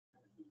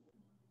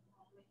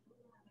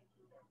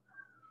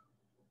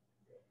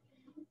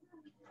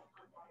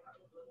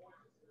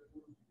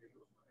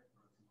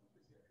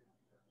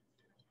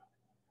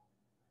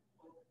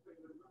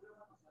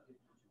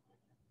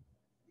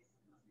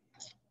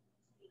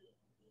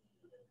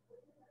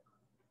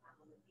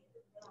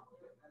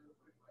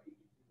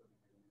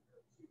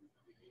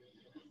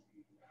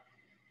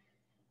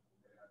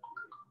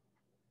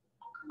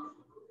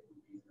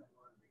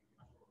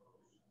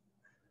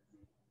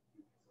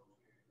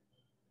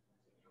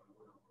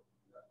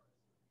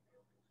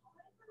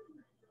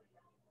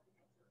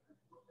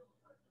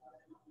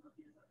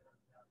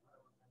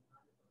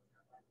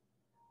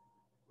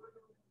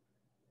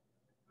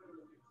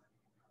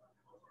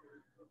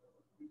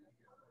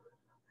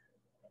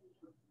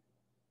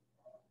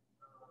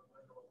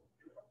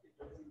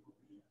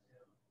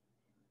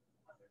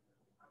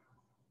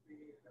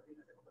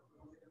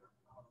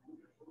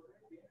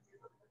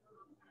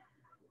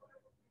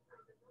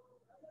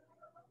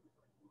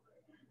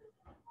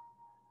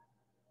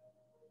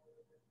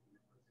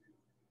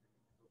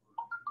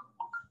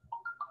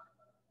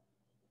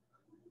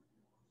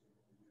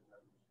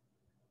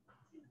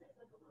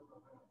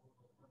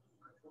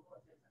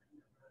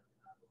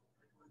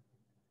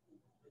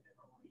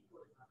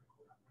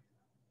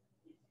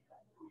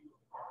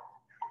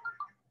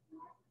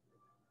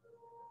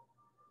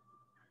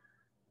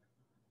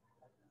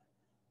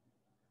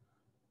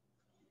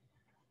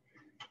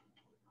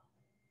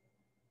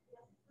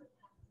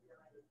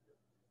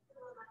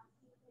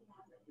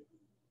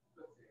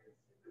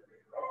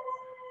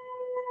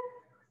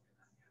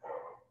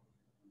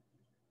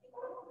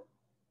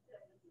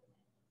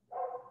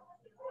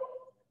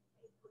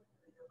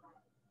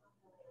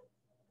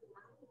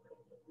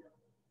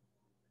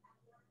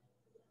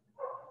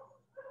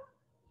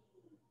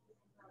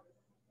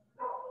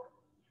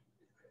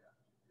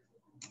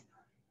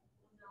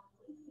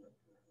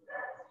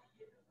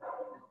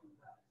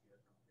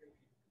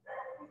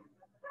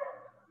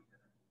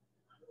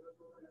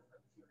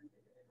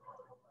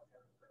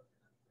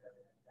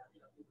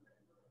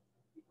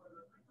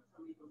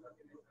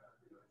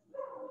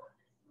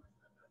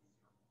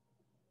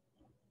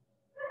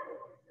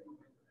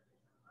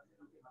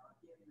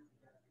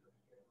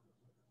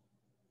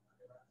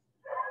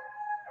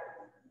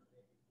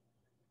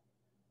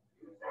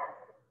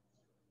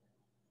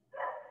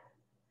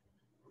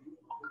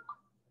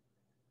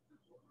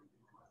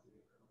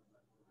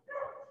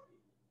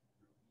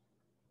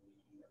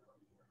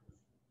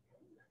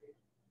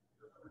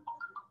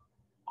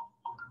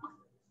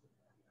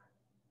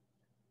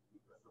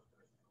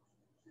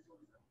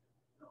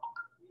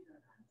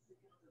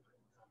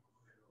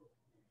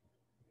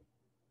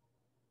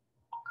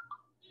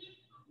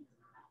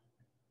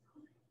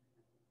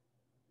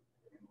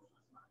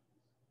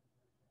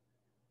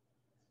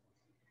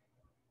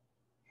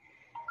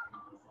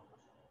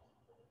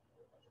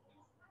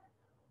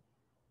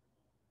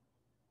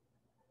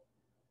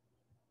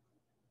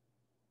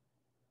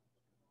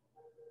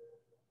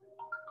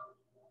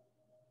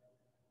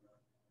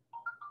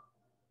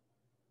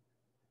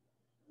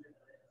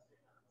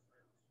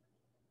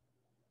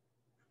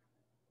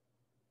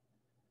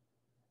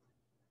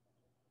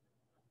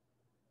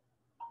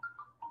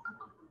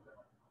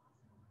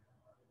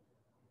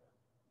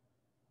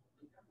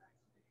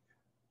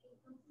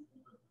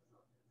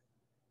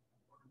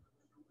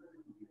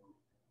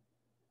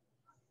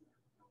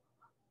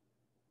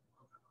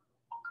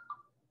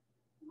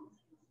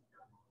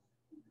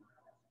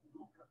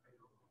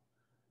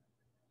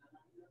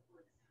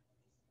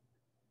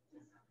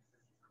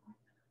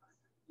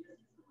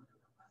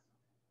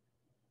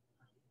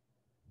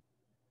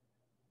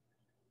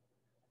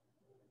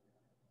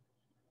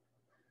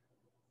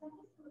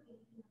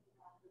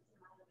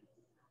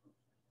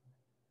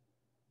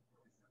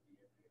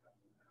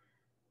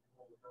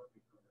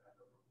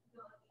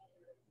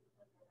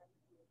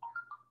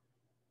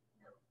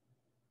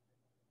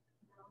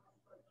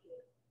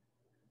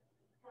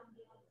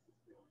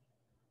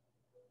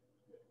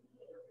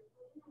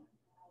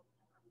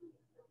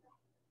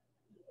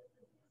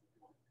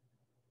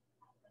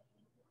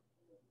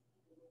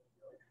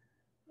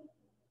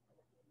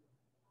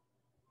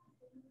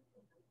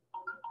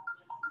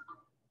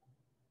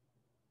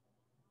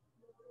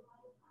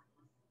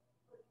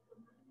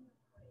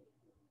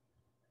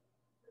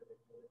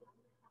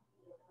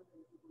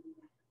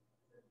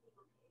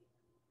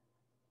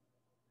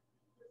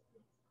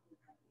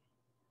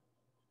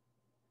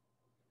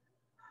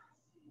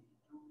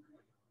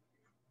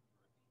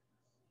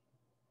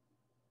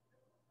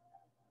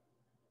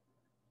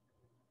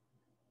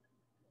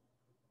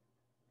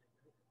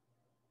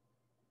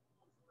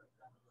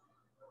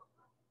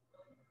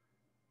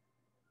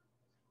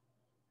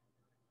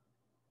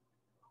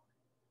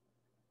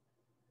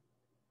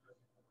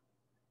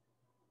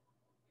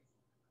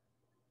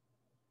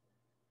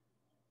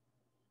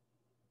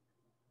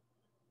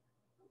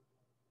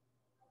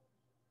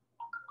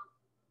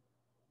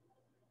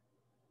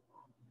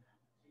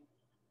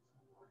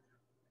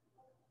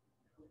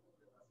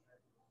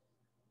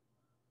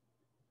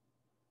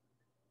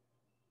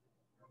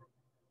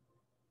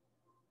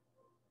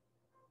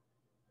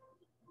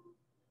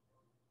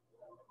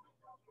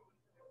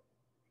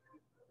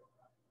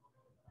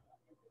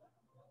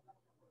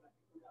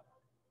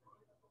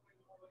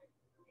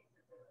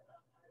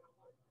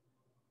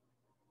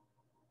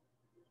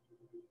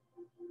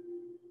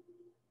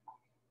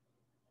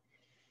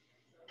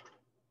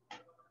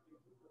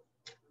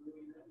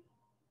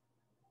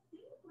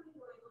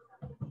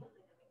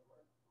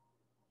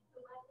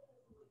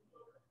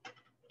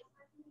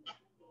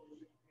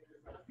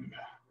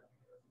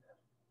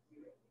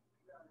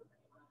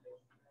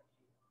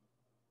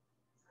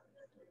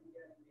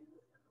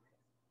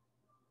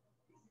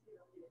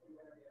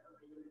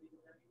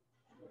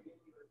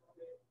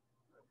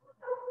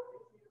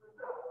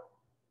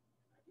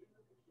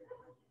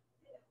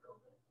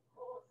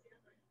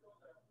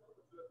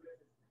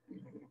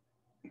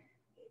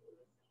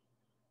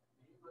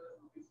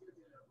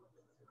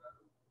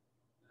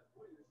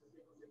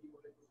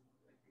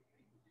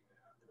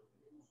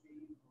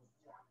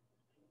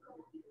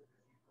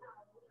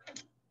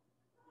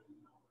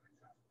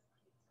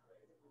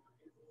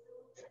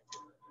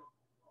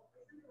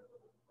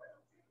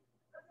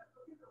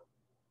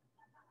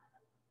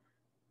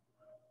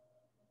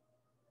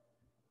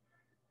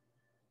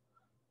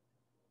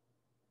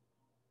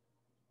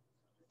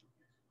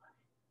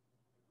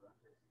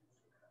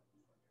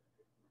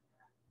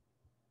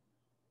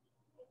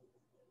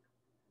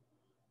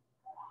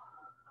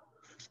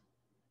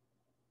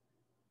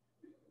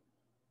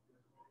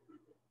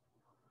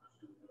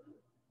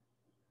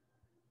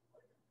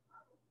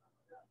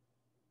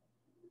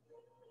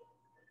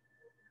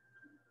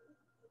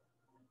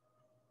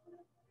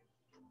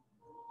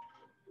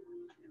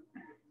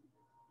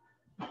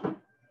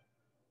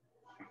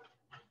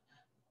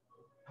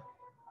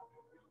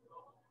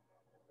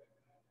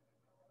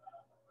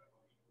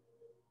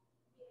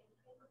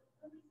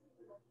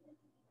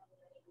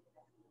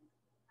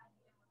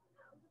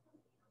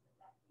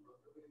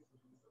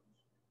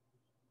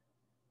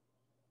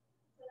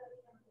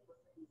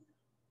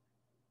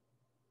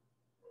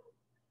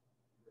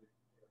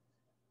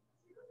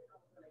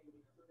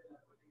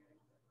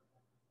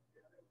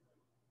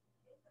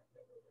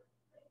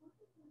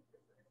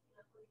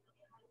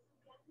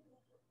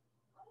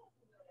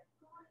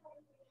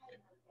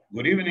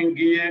Good evening,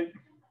 Guille.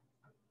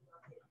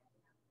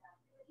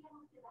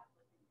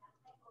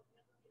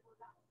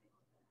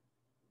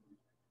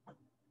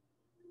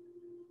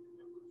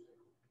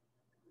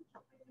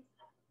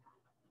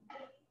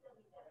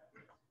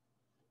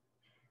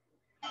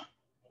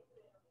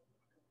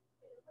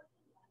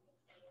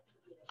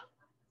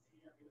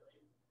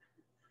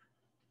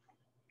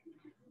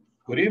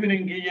 Good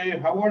evening,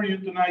 Guille. How are you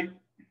tonight?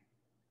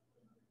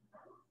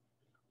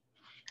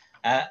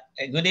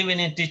 Good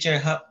evening, teacher.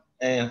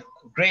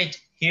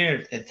 Great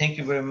here. Thank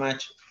you very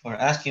much for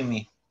asking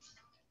me.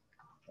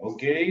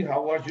 Okay,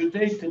 how was your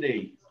day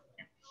today?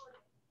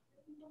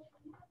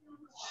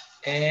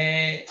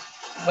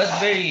 Was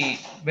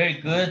very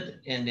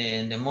good. In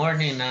the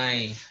morning,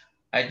 I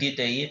did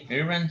the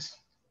errands.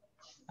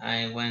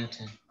 I went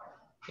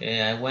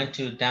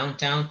to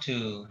downtown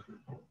to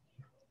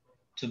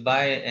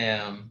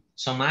buy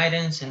some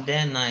items, and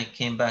then I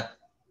came back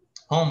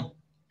home,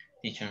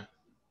 teacher.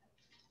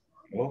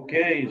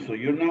 Okay, so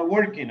you're not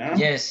working, huh?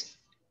 Yes.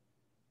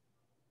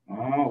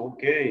 Oh,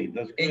 okay,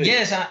 that's good.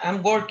 Yes,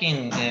 I'm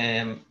working.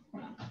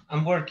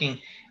 I'm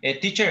working.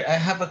 Teacher, I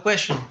have a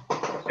question.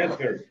 Yes,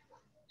 sir.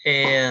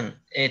 And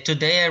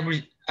today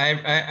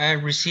I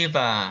received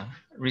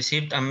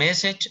a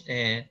message,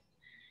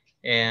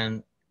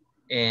 and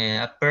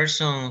a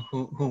person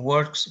who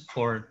works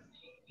for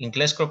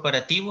Ingles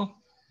Corporativo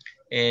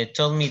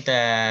told me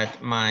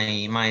that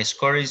my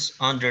score is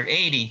under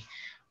 80,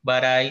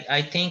 but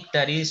I think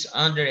that is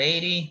under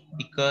 80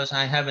 because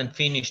I haven't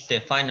finished the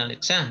final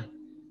exam.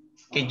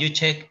 Can you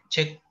check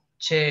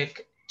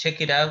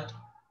it out,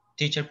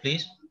 teacher,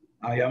 please?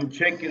 I am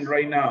checking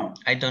right now.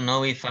 I don't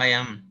know if I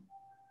am.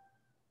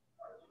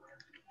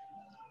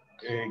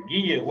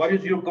 Guille, what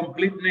is your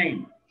complete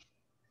name?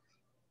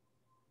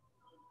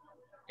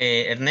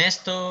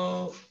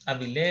 Ernesto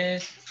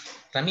Avilés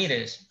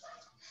Ramirez.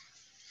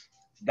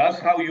 That's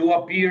how you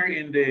appear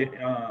in the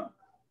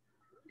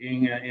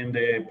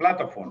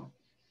platform.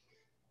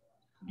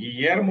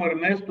 Guillermo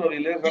Ernesto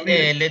Avilés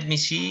Ramirez. Let me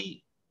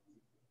see.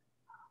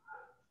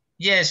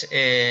 Yes,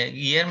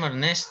 Guillermo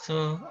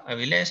Ernesto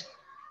Avilés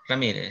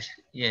Ramirez.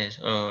 Yes,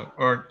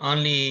 or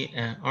only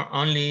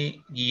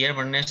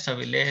Guillermo Ernesto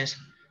Avilés.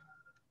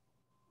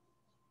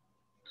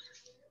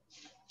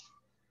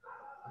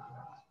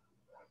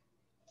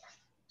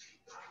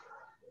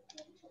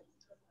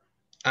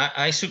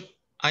 I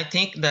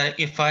think that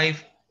if I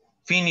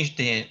finish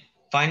the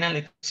final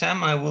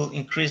exam, I will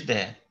increase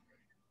the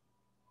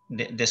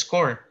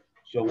score.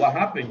 So what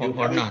happened? You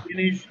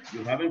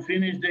haven't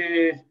finished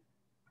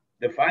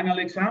the final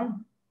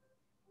exam?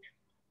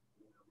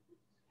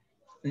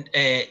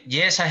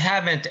 Yes, I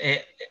haven't.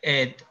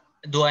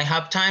 Do I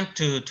have time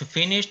to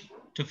finish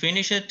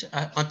it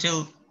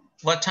until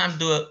what time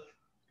do I?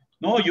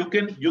 No, you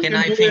can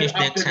I do finish it the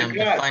after exam, the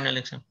class. the final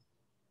exam?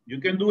 You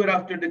can do it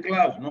after the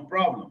class, no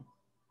problem.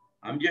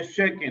 I'm just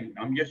checking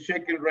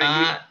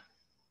right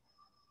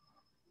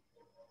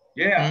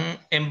here. Yeah.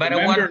 And but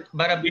remember,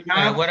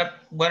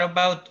 what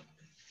about?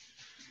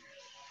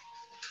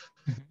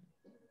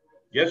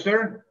 Yes,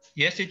 sir.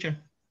 Yes, teacher.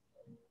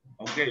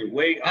 Okay,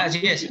 wait.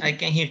 Yes, I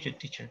can hear you,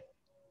 teacher.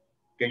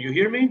 Can you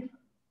hear me?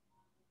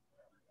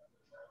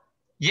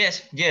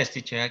 Yes,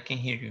 teacher, I can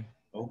hear you.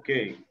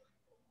 Okay.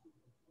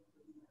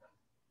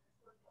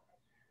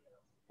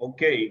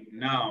 Okay,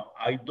 now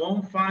I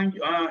don't find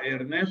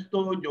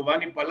Ernesto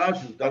Giovanni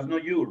Palacios. That's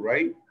not you,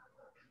 right?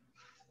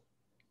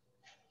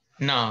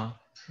 No,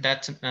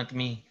 that's not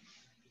me.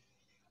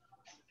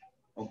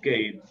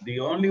 Okay, the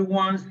only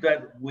ones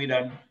that with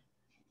an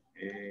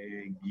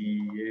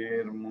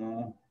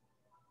Guillermo.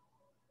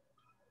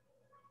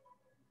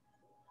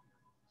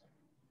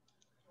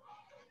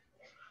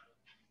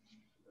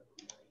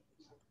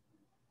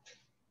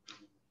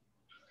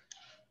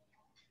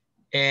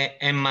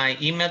 And my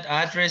email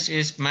address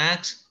is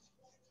max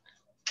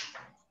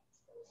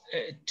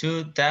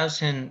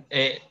 2000.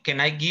 Can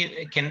I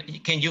give?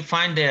 Can you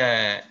find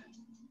the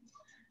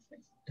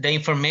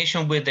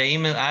information with the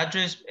email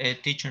address,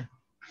 teacher?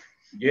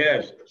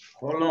 Yes.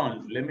 Hold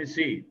on. Let me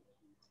see.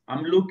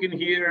 I'm looking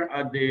here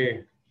at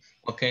the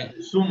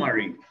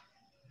summary.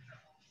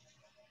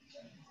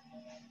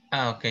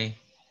 Ah, okay.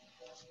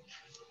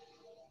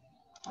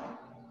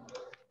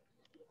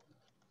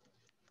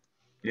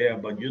 Yeah,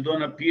 but you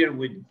don't appear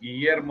with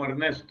Guillermo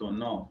Ernesto,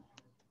 no.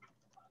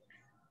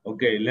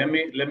 Okay, let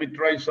me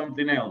try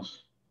something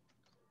else.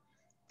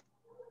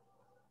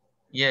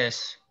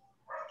 Yes.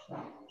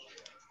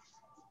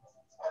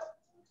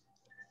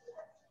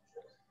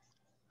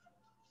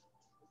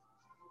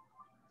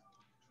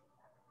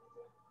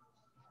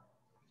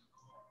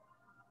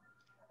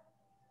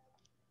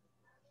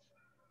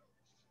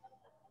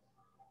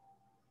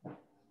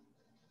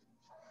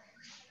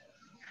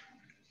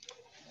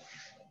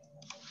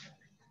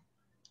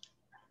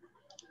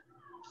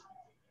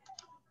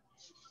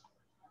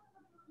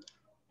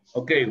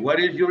 Okay, what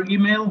is your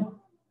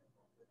email?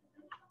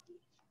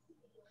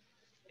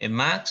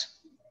 Max.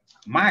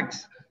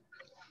 Max.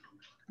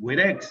 With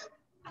X.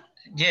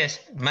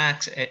 Yes,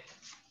 Max.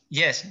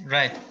 Yes,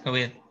 right.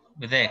 With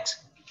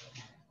X.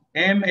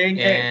 M-A-X.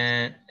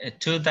 And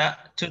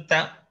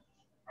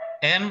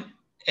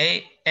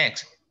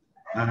M-A-X.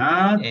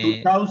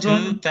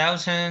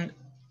 2000.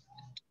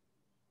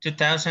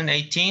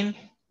 2018.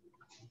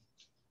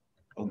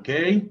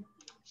 Okay.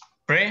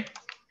 Pre.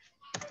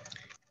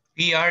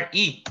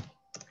 P-R-E.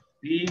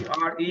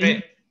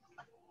 P-R-E.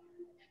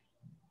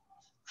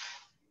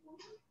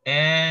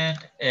 And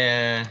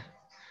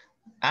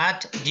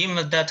at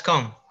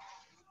gmail.com.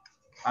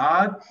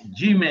 At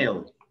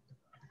Gmail.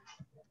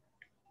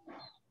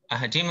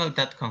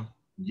 Gmail.com.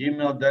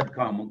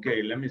 Gmail.com.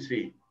 Okay, let me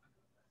see.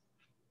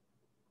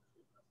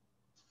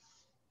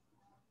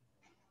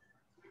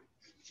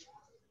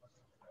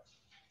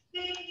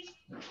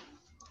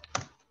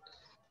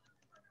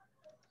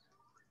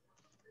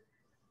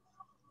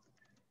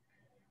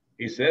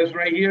 It says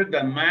right here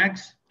that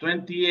Max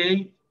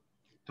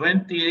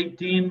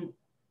 2018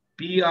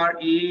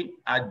 PRE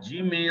at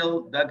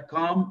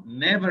gmail.com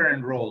never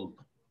enrolled.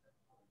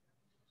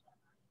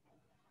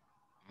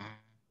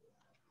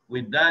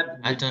 With that,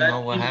 I don't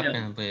know what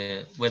happened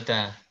with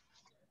that.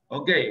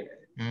 Okay,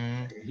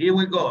 here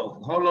we go.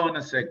 Hold on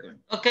a second.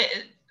 Okay.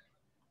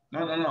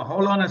 No.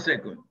 Hold on a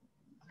second.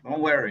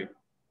 Don't worry.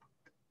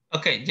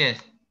 Okay, yes.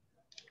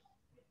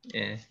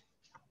 Yeah.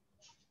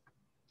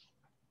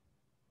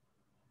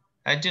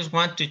 I just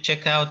want to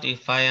check out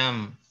if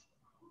I'm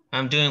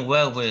doing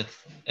well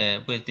with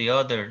the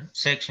other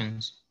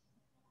sections.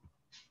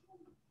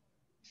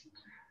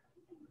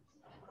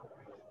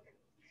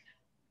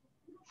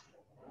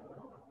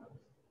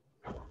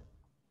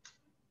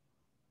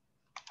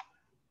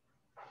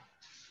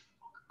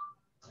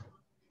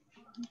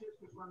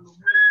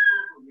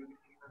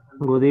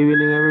 Good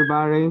evening,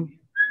 everybody.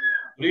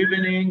 Good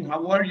evening.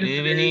 How are you today?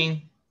 Good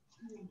evening.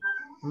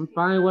 I'm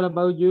fine. What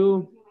about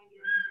you?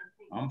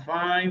 I'm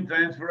fine.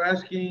 Thanks for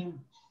asking.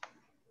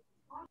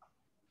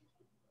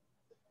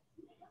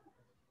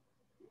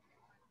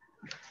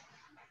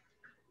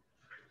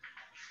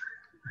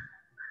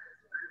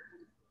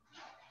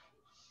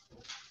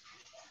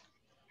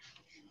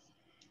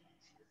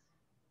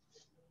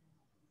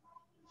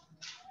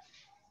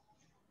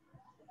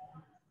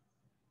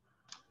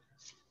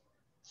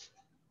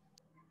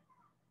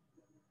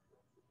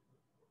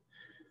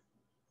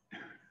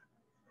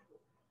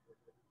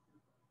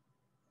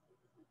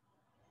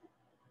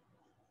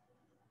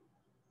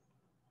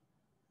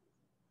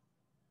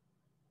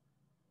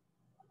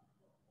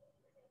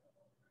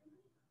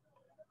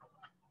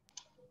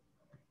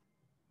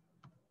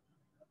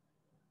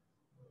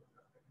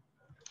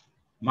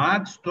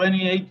 March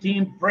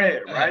 2018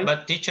 prayer, right?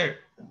 But teacher.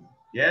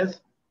 Yes?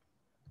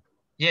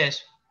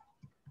 Yes.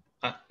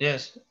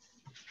 Yes.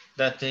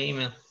 That's the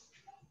email.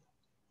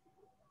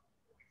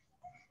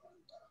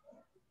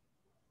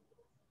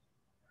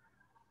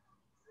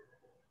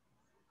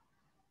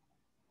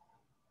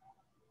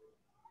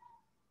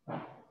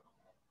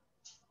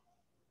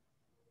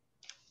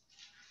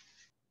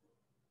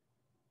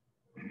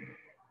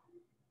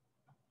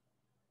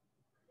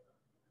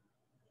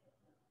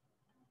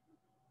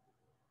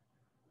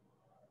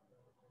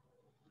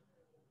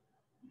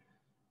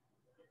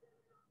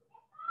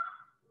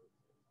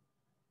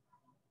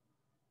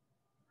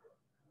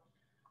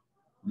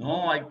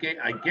 No, I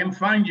can't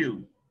find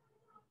you.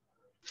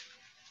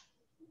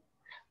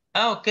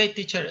 Okay,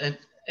 teacher.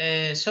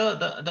 So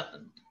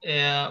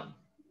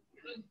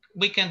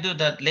we can do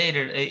that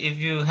later. If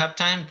you have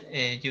time,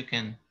 you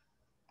can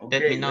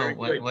let me know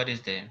what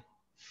is there.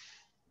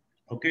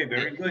 Okay,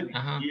 very good.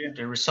 Yeah.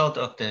 The result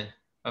of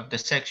the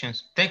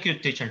sections. Thank you,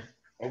 teacher.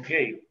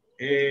 Okay.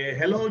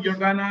 Hello,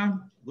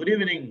 Jordana. Good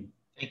evening.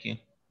 Thank you.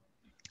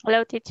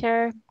 Hello,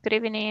 teacher. Good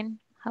evening.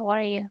 How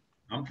are you?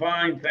 I'm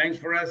fine. Thanks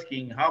for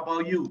asking. How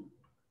about you?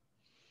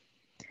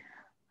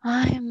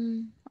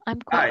 I'm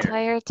quite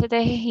tired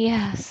today.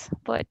 Yes,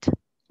 but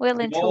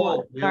willing to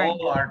learn. We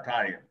all are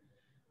tired.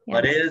 Yes.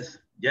 But it's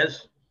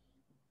just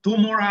 2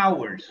 more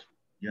hours.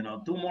 You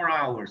know, 2 more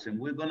hours, and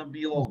we're gonna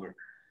be over.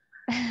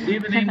 Good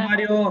evening,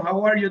 Mario.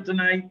 How are you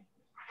tonight?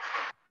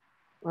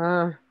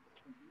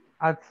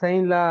 I'd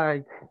say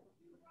like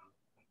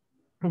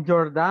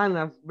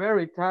Jordana's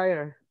very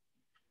tired.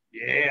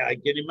 Yeah, I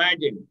can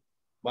imagine.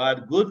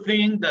 But good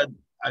thing that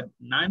at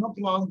 9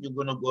 o'clock, you're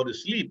gonna go to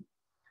sleep.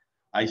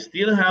 I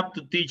still have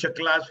to teach a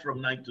class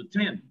from 9 to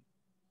 10.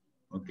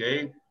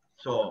 Okay,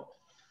 so.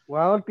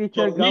 Well,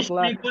 teacher, So wish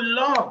me good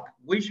luck.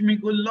 Wish me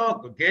good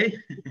luck, okay?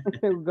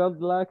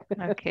 Good luck.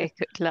 Okay,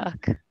 good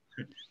luck.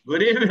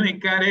 Good evening,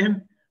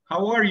 Karen.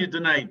 How are you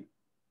tonight?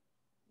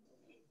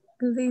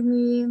 Good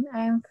evening.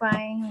 I'm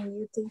fine. And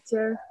you,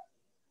 teacher?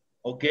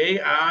 Okay,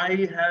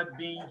 I have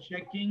been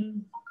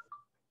checking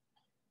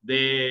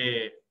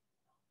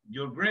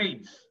your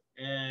grades,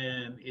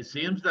 and it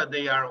seems that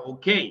they are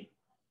okay.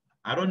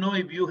 I don't know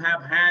if you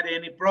have had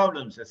any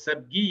problems,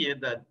 except Guille,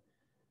 that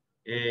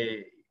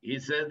he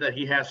says that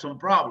he has some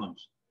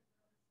problems.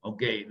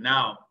 Okay,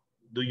 now,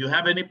 do you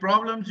have any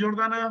problems,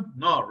 Jordana?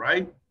 No,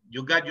 right?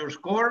 You got your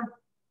score?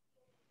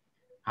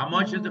 How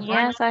much is the final?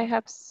 Yes, I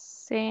have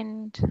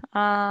seen.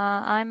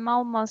 I'm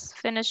almost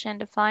finishing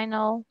the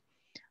final.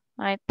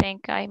 I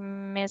think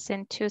I'm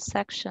missing 2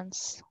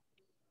 sections.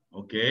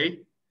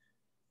 Okay.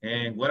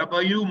 And what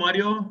about you,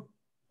 Mario?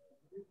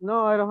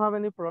 No, I don't have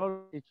any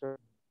problem, teacher.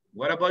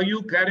 What about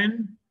you,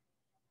 Karen?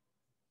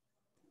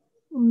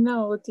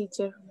 No,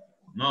 teacher.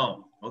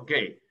 No.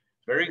 Okay.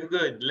 Very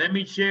good. Let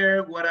me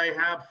share what I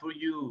have for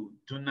you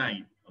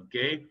tonight.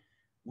 Okay.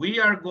 We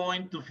are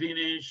going to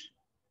finish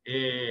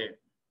the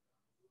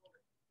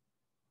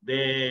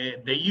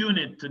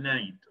unit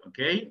tonight.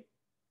 Okay.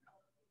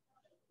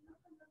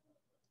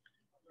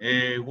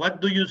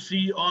 What do you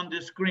see on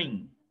the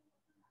screen?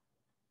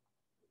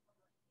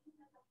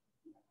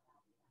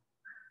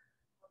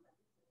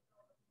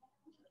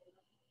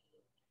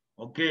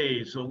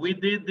 Okay, so we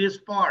did this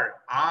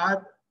part,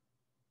 add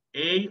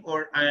a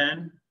or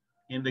an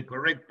in the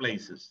correct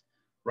places,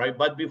 right?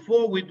 But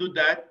before we do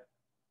that,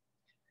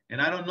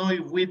 and I don't know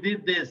if we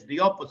did this,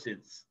 the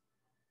opposites.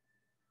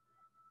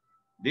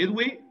 Did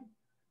we?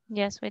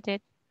 Yes, we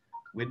did.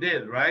 We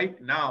did, right?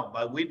 Now,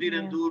 but we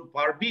didn't do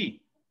part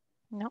B.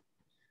 No.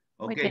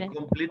 Okay,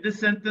 complete the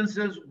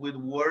sentences with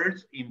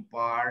words in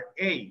part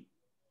A.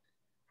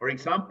 For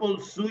example,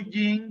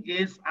 Sujin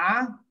is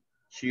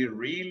she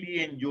really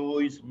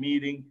enjoys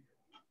meeting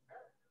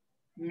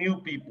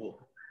new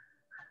people.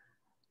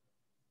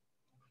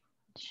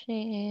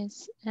 She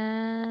is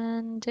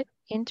an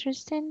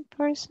interesting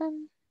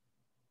person.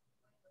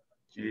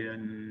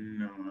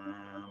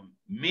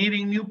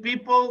 Meeting new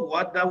people,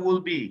 what that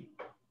will be?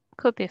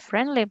 Could be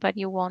friendly, but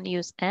you won't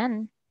use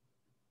an.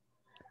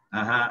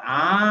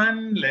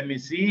 And let me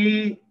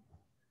see.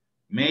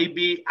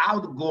 Maybe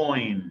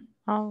outgoing.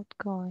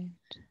 Outgoing.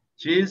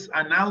 She's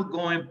an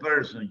outgoing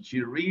person.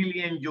 She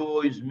really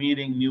enjoys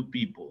meeting new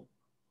people.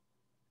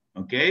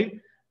 Okay?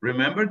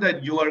 Remember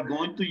that you are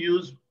going to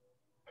use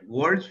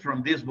words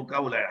from this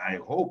vocabulary, I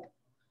hope.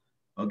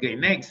 Okay,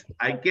 next.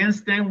 I can't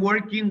stand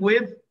working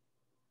with.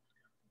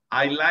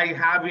 I like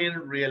having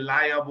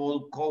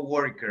reliable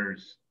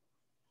co-workers.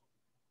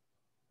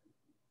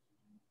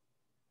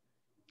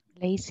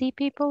 Lazy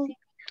people?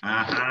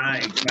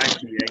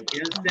 Exactly. I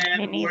can't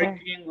stand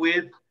working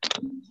with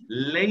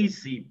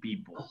lazy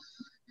people.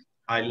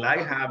 I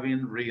like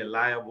having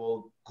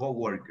reliable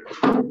co-workers.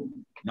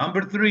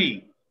 Number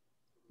 3,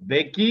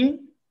 Becky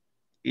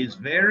is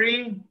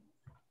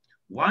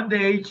one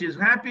day she's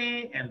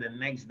happy and the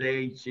next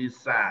day she's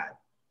sad.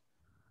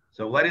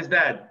 So what is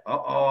that?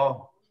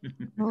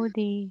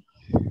 Moody.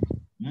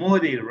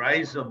 Moody,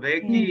 right? So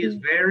Becky is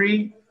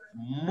very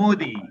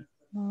moody.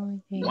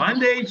 One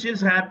day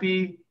she's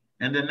happy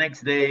and the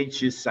next day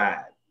she's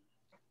sad.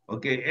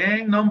 Okay,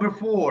 and number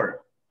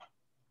 4,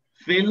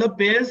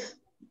 Philip is,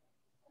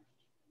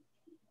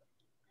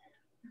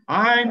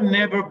 I'm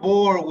never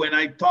bored when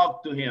I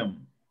talk to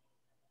him.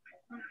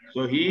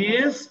 So he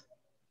is?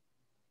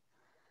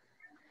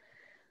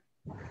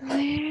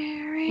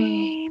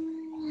 Very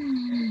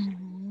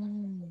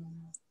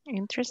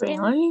interesting.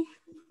 Really?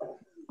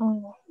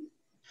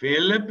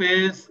 Philip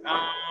is,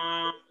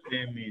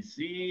 let me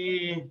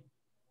see.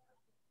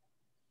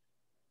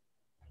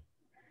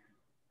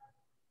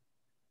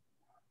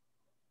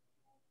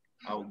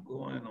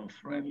 Outgoing or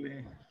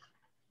friendly.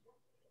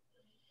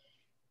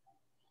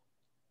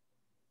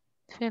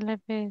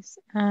 Philip is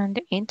an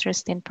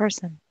interesting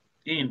person.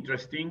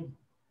 Interesting.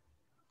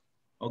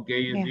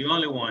 Okay, it's the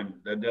only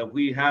one that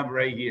we have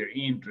right here.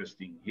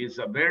 Interesting. He's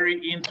a very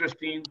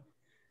interesting,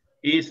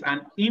 he's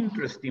an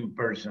interesting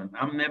person.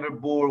 I'm never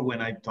bored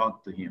when I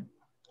talk to him.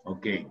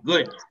 Okay,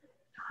 good.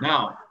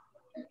 Now,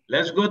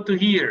 Let's go to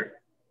here.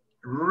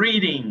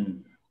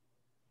 Reading.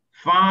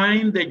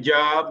 Find the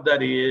job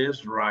that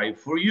is right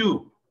for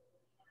you.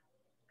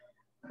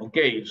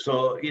 Okay,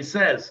 so it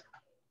says,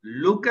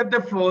 look at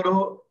the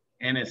photo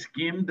and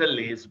skim the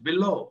list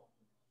below.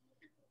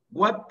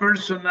 What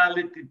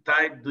personality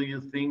type do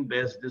you think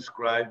best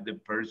describes the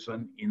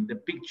person in the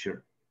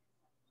picture?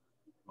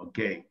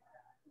 Okay,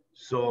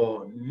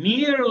 so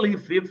nearly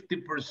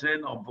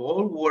 50% of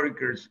all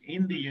workers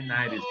in the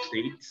United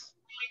States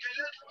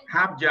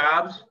have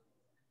jobs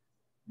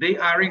they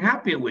aren't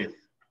happy with.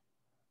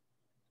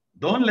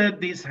 Don't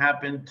let this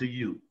happen to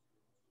you.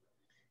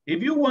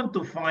 If you want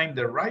to find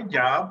the right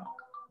job,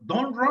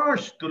 don't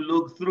rush to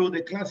look through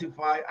the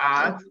classified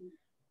ads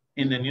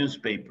in the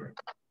newspaper.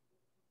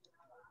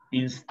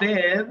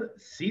 Instead,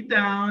 sit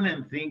down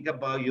and think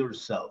about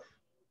yourself.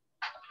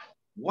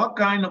 What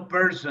kind of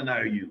person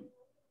are you?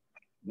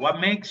 What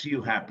makes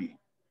you happy?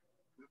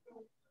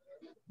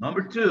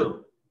 Number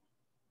 2,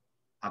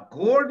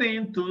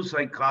 according to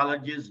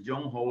psychologist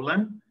John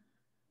Holland,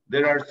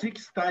 there are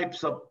 6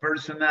 types of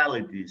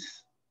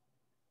personalities.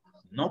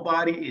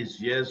 Nobody is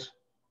just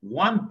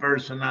one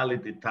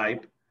personality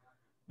type,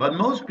 but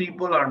most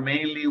people are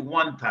mainly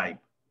one type.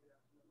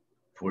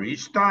 For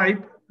each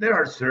type, there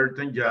are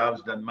certain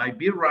jobs that might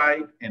be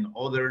right and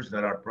others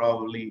that are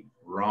probably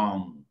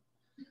wrong.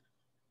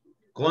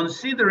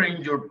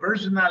 Considering your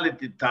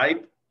personality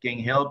type can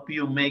help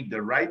you make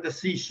the right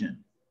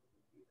decision.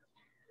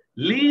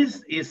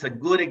 Liz is a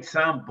good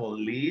example.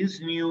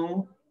 Liz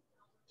knew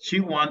she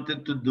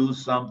wanted to do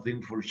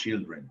something for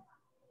children.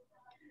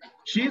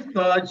 She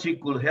thought she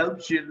could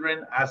help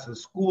children as a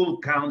school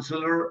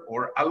counselor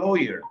or a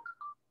lawyer.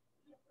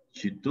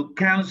 She took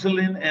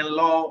counseling and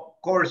law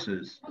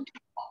courses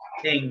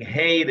and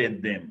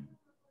hated them.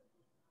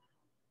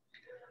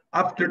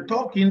 After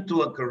talking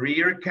to a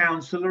career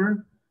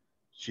counselor,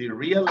 she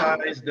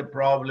realized the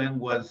problem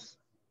was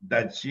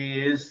that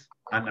she is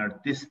an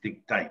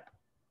artistic type.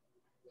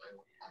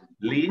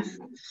 Liz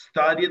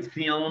studied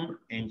film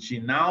and she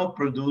now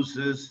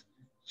produces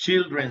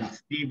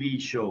children's TV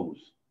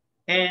shows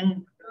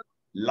and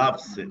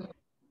loves it.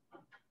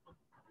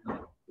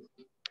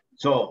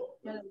 So,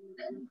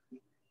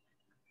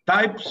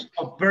 types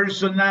of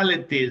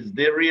personalities.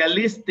 The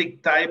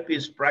realistic type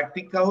is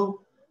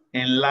practical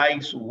and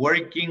likes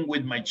working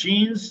with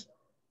machines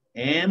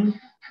and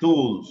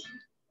tools.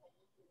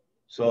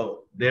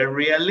 So the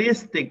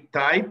realistic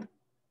type,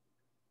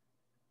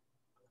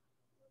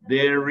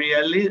 the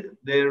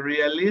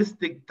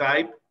realistic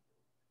type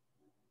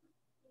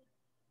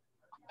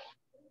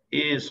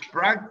is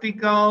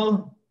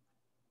practical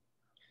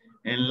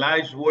and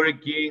likes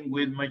working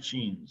with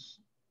machines.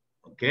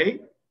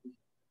 Okay?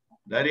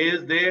 That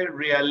is the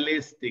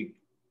realistic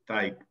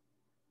type.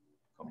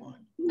 Come on.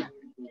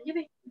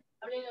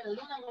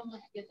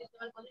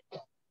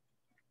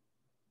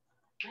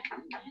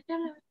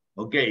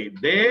 Okay,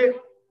 the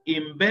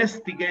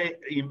investigative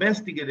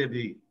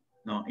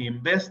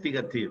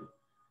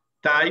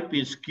type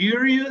is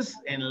curious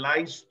and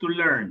likes to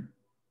learn,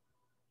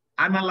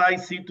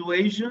 analyze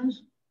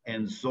situations,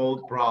 and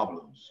solve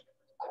problems.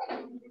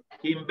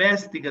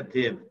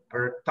 Investigative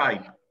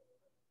type.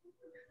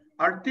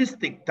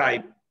 Artistic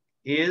type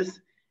is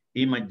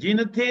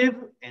imaginative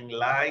and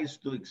likes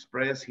to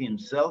express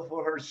himself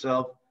or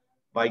herself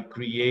by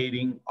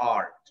creating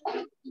art.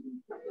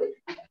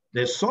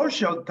 The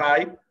social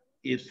type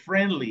is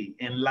friendly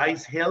and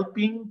likes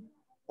helping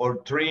or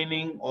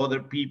training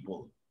other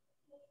people.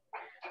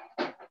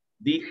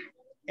 The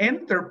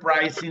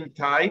enterprising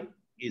type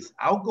is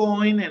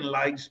outgoing and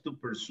likes to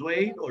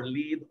persuade or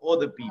lead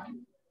other people.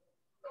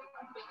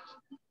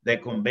 The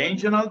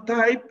conventional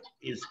type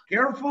is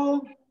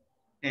careful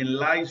and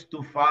likes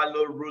to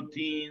follow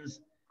routines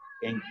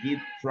and keep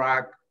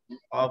track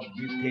of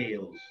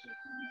details.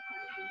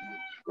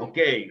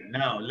 Okay,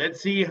 now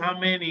let's see how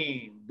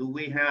many do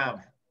we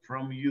have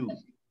from you.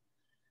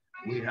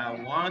 We have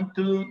 1,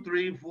 2,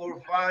 3,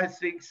 4, 5,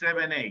 6,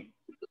 7, 8.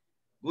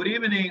 Good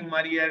evening,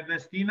 Maria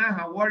Ernestina.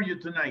 How are you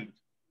tonight?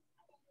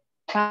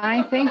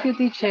 Fine, thank you,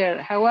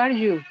 teacher. How are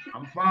you?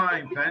 I'm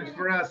fine, thanks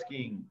for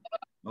asking.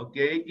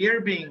 Okay,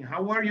 Irving,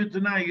 how are you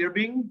tonight,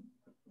 Irving?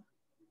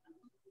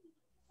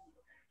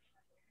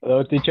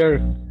 Hello, teacher.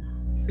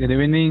 Good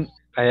evening.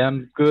 I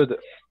am good.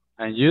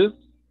 And you?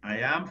 I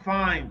am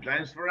fine.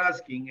 Thanks for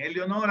asking.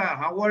 Eleonora,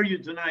 how are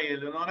you tonight,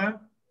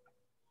 Eleonora?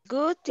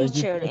 Good,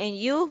 teacher. And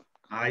you?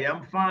 I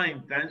am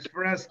fine. Thanks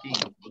for asking.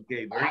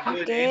 Okay, very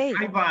good. Okay.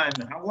 And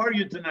Ivan, how are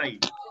you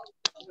tonight?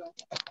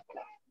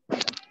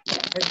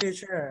 Hey,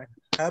 teacher.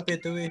 Happy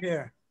to be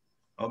here.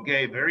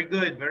 Okay, very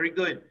good. Very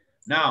good.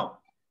 Now,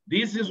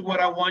 this is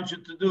what I want you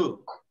to do.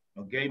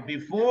 Okay,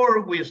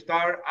 before we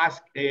start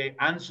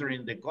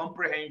answering the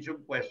comprehension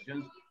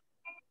questions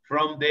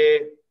from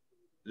the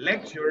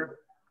lecture,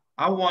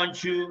 I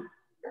want you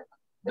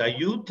that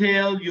you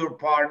tell your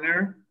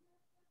partner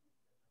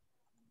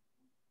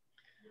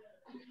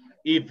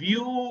if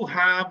you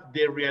have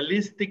the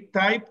realistic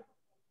type,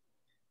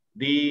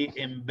 the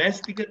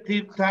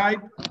investigative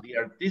type, the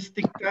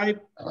artistic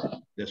type,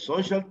 the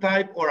social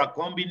type, or a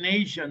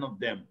combination of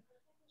them.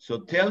 So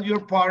tell your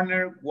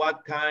partner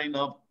what kind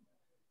of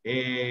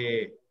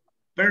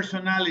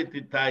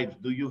personality types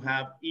do you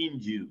have in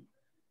you.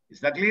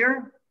 Is that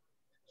clear?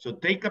 So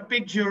take a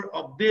picture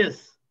of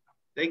this.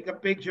 Take a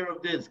picture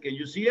of this. Can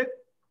you see it?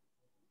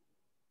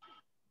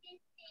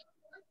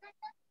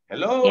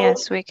 Hello?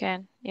 Yes, we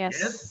can. Yes.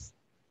 Yes?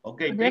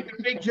 Okay, take a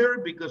picture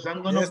because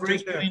I'm going to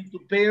break you into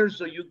pairs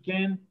so you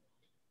can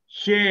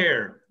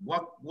share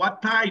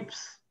what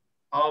types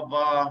of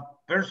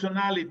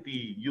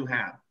personality you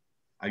have.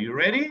 Are you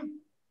ready?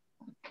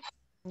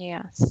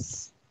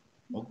 Yes.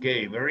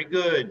 Okay, very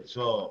good.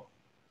 So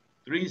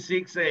 3,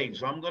 6, 8.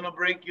 So I'm going to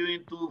break you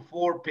into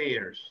 4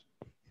 pairs.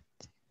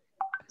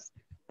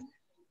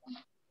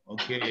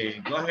 Okay,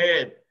 go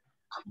ahead.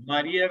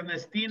 Maria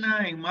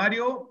Ernestina and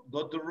Mario,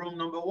 go to room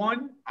number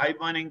 1.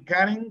 Ivan and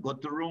Karen, go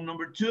to room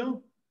number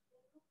 2.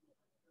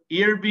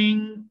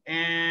 Irving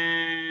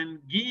and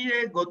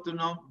Guille, go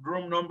to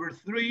room number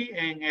 3.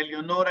 And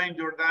Eleonora and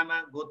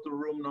Jordana, go to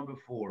room number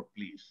 4,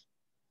 please.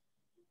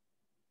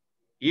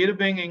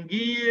 Irving and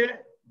Guille,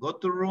 go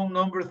to room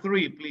number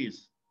 3,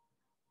 please.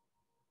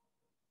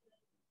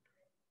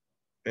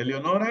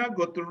 Eleonora,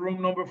 go to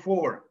room number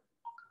 4.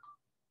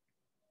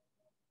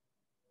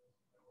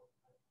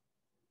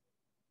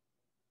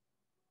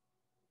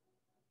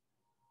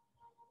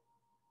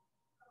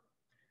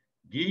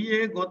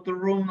 Guille, go to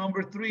room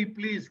number 3,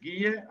 please.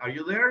 Guille, are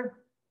you there?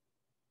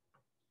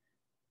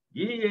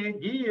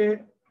 Guille.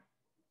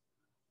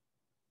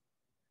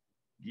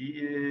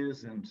 Guille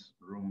is in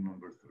room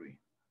number 3.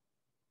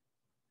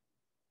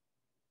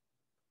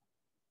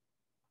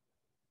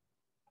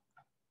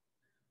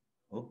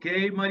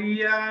 Okay,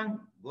 Maria,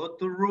 go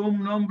to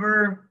room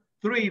number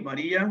 3,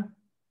 Maria.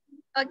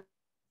 Okay.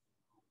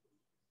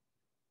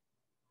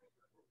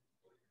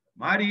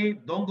 Mari,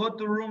 don't go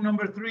to room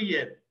number 3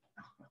 yet.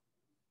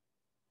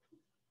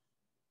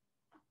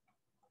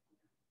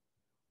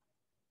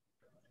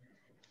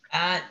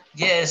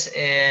 Yes,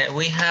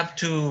 we have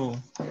to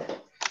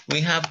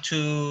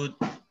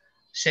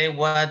say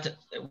what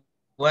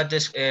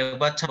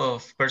type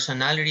of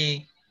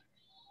personality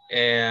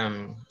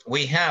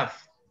we have.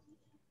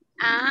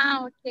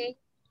 Okay.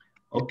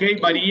 Okay,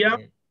 Maria.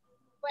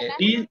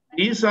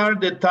 These are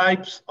the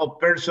types of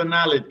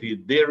personality: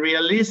 the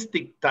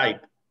realistic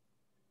type,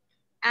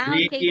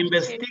 the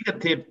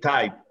investigative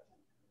type,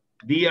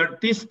 the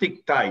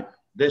artistic type,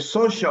 the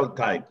social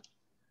type,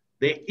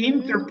 the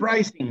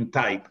enterprising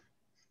type,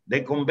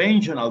 the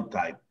conventional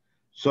type.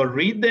 So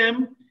read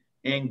them,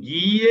 and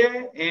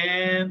Guille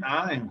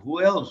and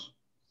who else?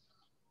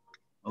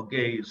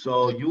 Okay,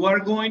 so you are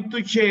going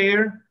to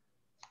share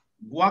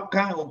what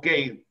kinds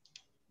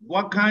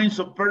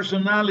of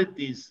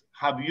personalities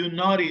have you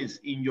noticed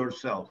in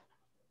yourself?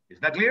 Is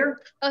that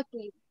clear?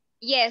 Okay.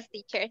 Yes,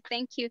 teacher.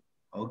 Thank you.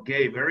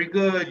 Okay, very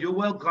good. You're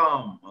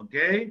welcome.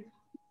 Okay.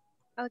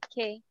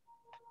 Okay.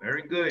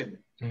 Very good.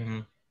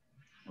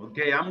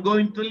 Okay, I'm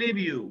going to leave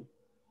you.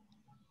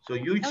 So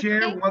you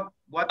share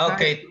what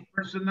type of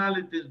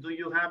personalities do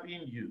you have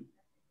in you?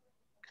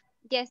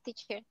 Yes,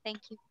 teacher.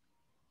 Thank you.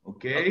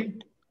 Okay.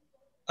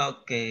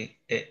 Okay.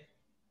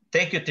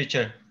 Thank you,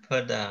 teacher,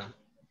 for the.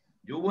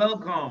 You're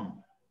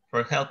welcome.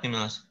 For helping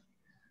us.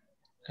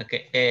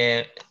 Okay.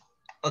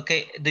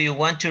 Okay. Do you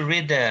want to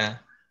read the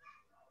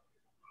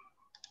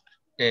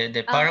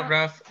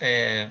paragraph?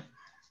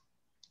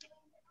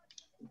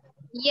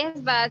 Yes,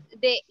 but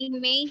the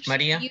image.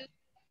 Maria.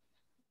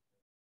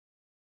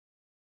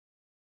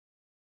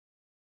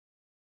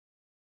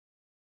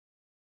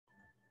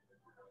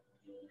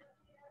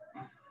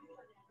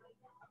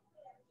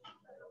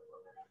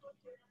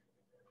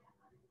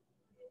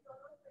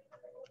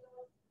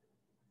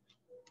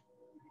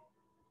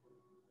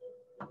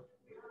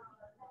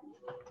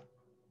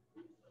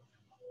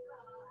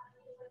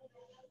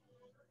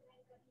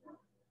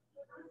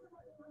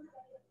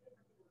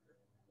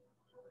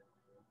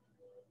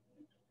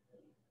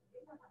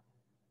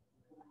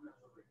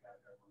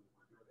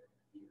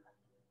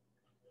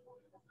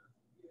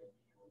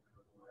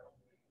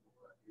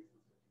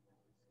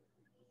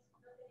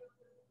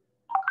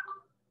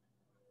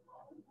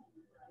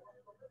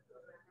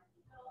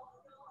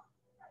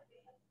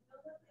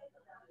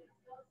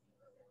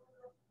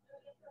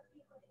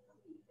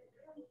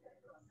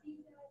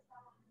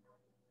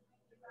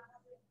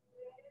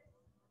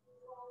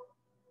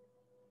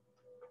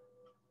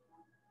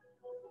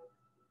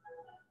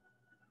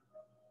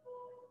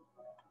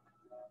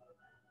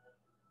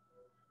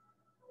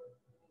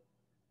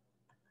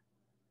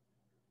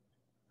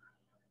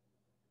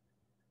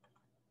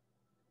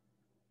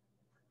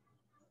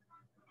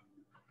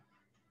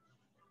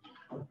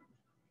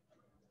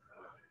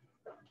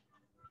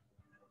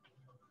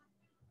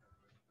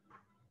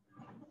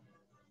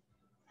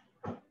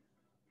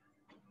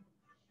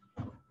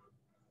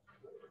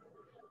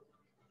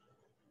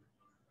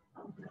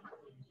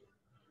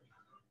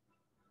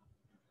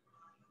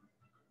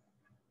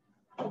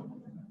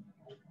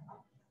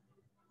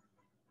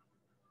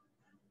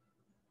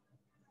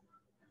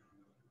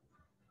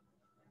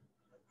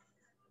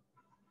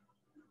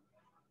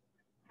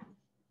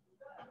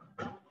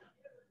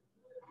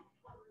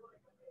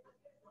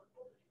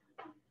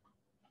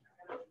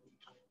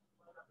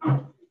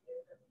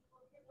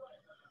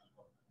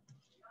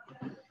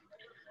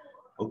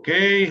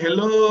 Okay,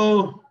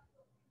 hello.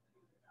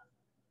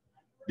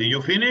 Did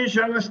you finish,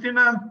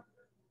 Ernestina?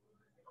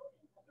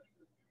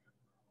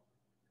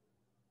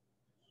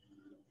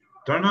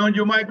 Turn on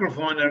your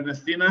microphone,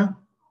 Ernestina.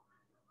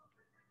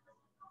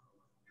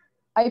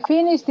 I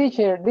finished,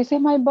 teacher. This is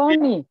my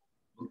bunny.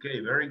 Okay,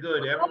 very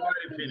good.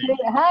 Everybody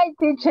finished. Hi,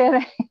 teacher.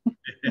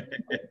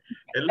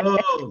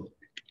 Hello.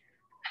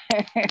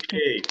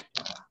 Okay.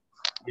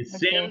 It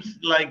seems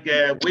like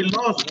we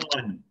lost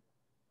one.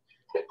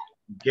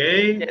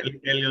 Okay,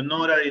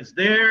 Eleonora is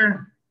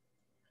there.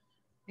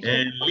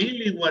 And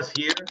Lily was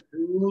here,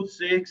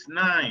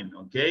 269.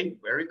 Okay,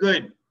 very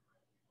good.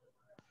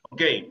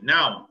 Okay,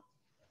 now,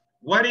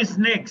 what is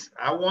next?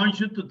 I want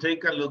you to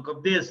take a look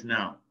at this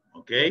now,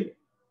 okay?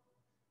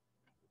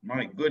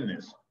 My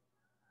goodness.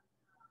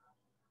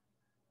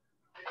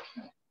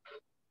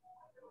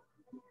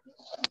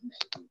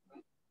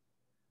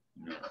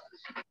 No.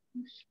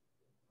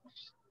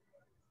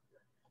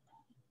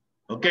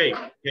 Okay,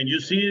 can you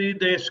see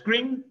the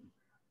screen?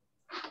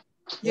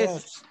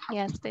 Yes.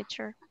 Yes,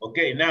 teacher.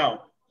 Okay,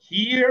 now,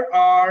 here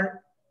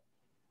are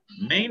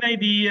main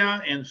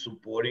idea and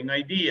supporting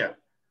idea.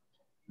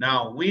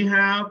 Now, we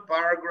have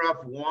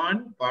paragraph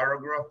 1,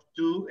 paragraph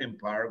 2, and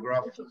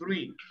paragraph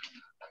 3.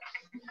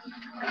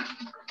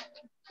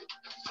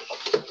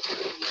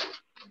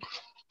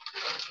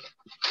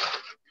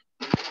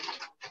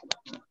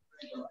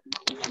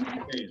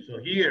 Okay, so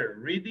here,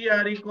 read the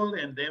article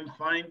and then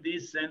find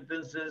these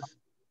sentences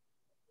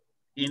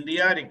in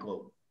the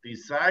article.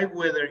 Decide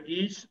whether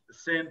each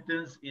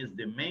sentence is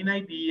the main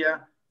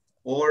idea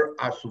or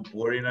a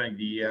supporting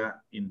idea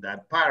in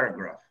that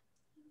paragraph.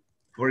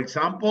 For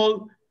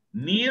example,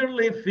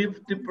 nearly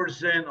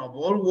 50% of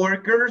all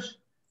workers,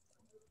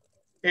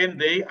 and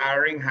they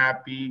aren't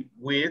happy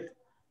with,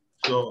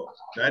 so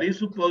that is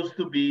supposed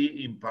to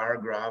be in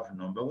paragraph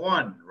number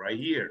 1, right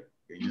here.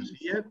 Can you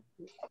see it?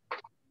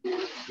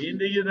 In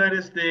the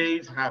United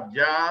States have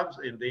jobs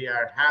and they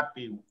are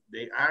happy,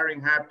 they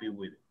aren't happy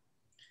with it.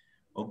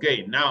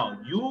 Okay, now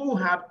you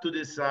have to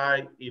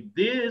decide if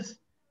this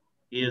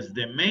is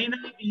the main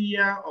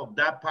idea of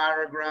that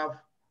paragraph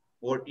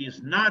or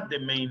is not the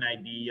main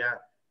idea,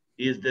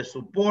 is the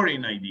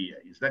supporting idea.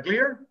 Is that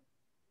clear?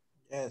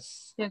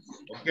 Yes. Yes.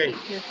 Okay,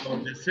 so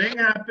the same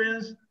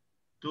happens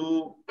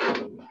to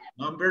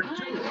number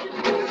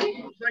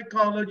 2.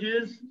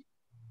 Psychologists.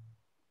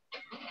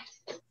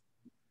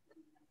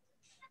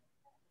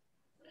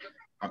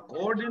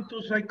 According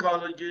to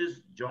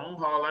psychologist John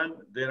Holland,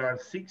 there are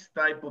 6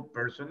 types of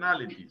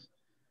personalities.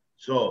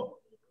 So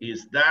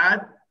is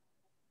that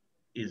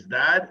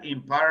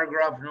in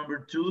paragraph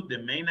number 2 the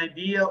main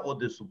idea or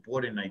the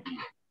supporting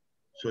idea?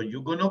 So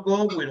you're gonna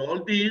go with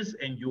all these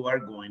and you are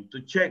going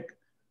to check,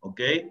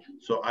 okay?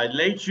 So I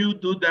let you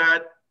do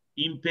that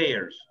in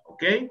pairs,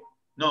 okay?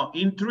 No,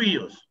 in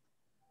trios.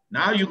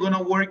 Now you're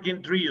gonna work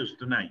in trios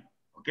tonight,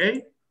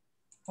 okay?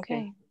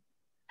 Okay.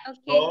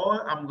 So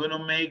I'm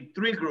gonna make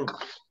 3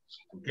 groups,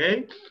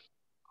 okay?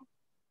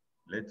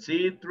 Let's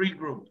see, 3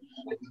 groups.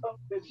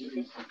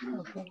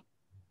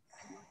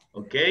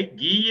 Okay,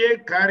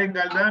 Guille, Karen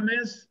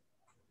Galdames,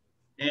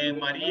 and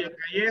Maria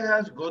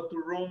Callejas go to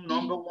room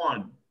number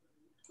 1.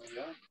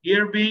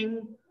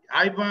 Irving,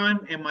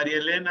 Ivan, and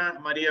Maria Elena,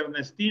 Maria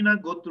Ernestina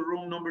go to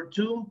room number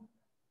 2.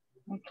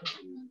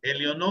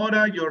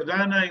 Eleonora,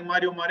 Jordana, and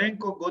Mario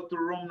Marenco go to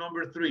room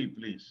number 3,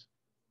 please.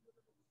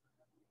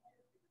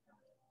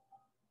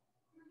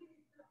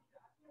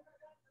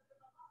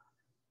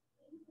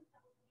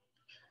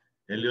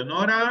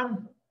 Eleonora.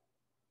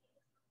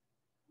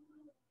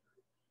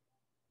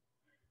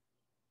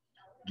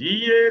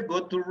 Guille, go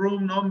to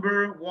room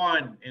number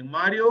 1. And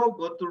Mario,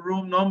 go to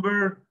room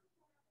number...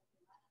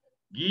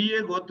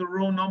 Guille, go to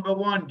room number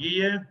 1.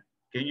 Guille,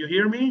 can you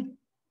hear me?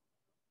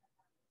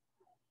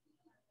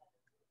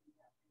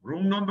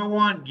 Room number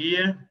 1,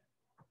 Guille.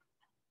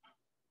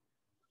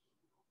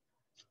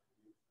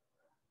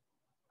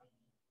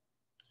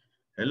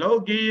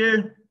 Hello,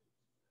 Guille.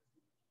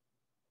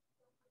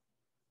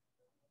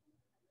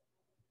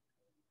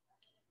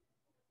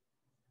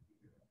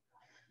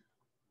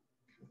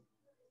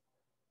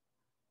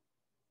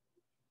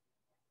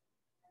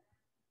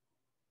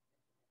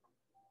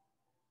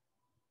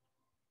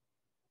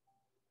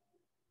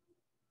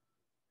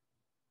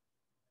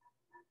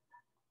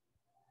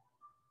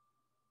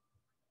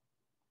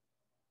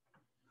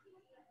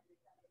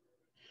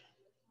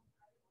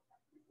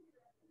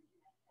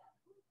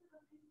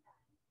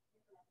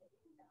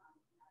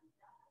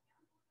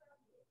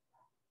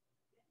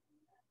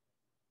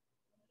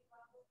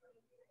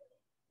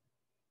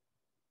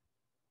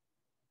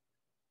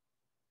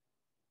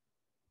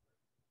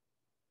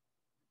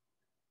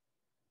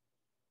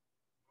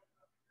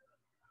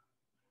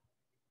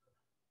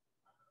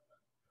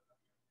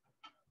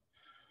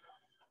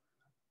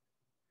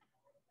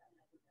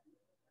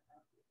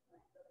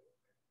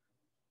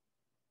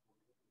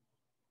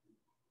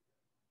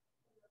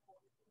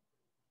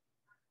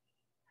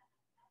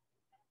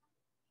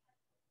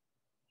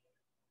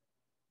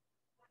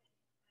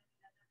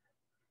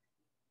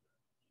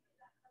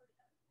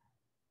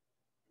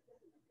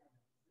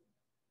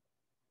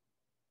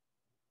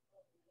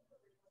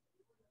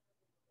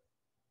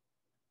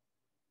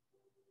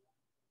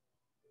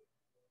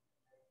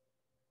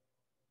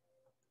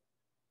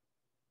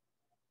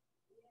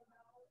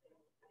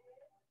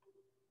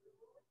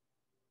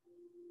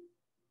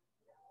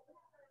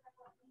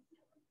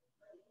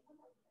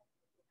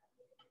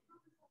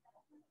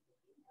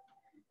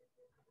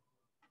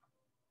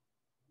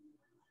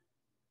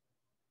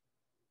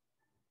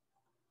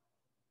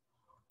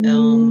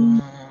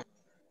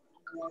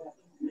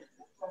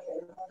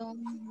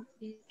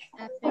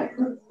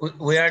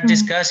 We are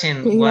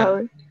discussing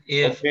what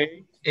if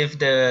the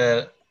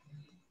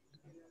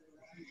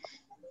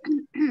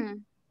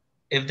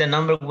if the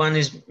number one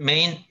is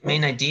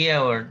main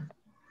idea or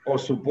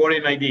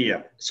supporting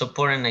idea.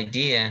 Supporting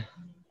idea.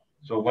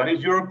 So what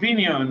is your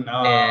opinion,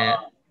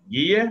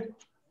 Guille?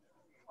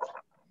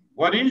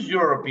 What is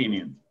your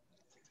opinion?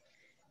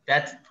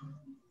 That's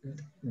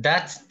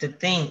the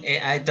thing.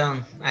 I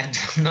don't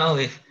know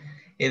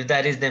if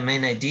that is the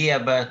main idea,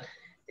 but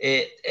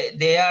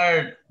they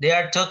are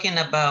talking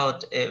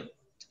about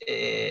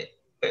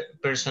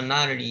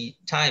personality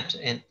types,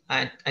 and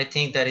I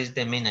think that is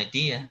the main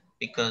idea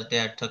because they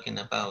are talking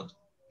about.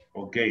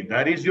 Okay,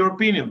 that is your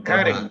opinion,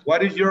 Karen.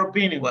 What is your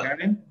opinion,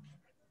 Karen?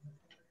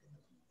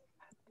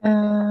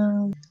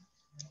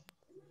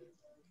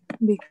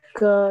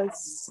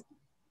 Because.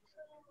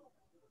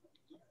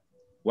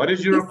 What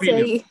is your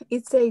opinion?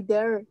 It's a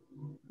there.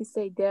 It's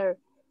a there.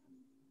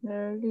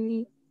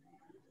 Early.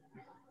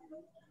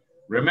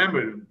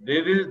 Remember,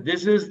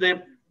 this is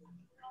the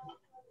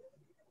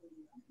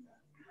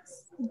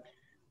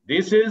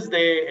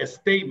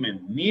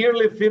statement.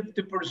 Nearly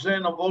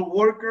 50% of all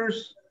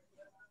workers,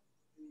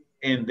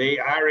 and they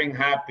aren't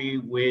happy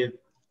with.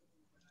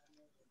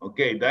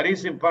 Okay, that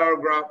is in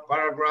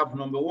paragraph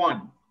number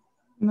 1.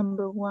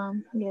 Number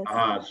 1, yes.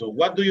 So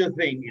what do you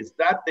think? Is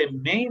that the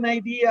main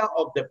idea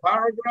of the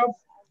paragraph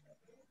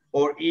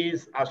or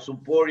is a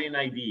supporting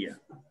idea?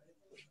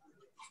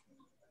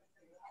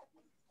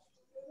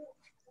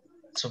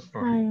 I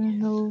don't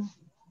know.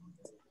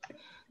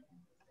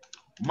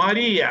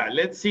 Maria,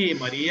 let's see,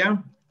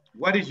 Maria.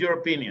 What is your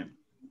opinion?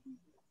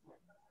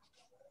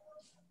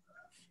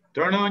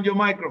 Turn on your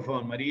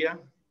microphone, Maria.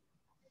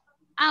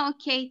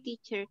 Okay,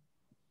 teacher.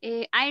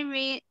 I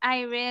read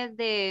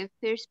the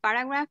first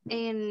paragraph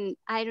and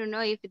I don't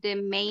know if the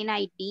main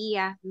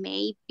idea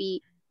may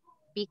be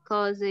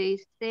because it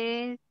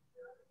says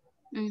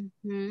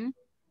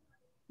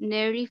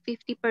nearly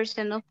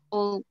 50% of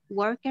all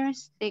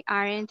workers they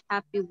aren't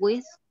happy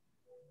with.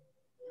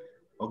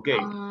 Okay.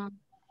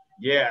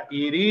 Yeah,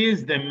 it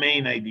is the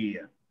main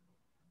idea.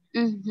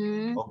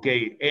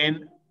 Okay,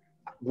 and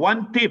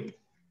one tip.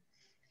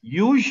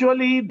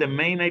 Usually the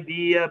main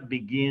idea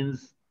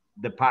begins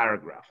the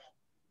paragraph.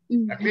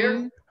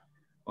 Clear?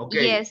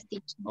 Okay. Yes,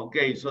 teacher.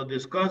 Okay, so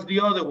discuss the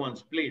other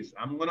ones, please.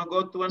 I'm gonna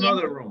go to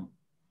another room.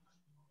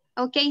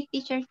 Okay,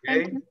 teacher. Okay.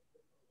 Thank you.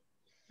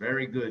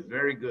 Very good,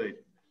 very good.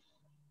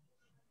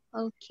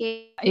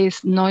 Okay.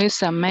 It's not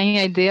a main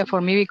idea for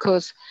me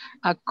because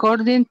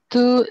according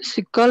to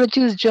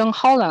psychologist John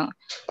Holland,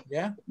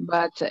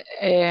 but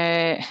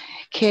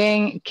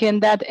can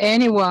that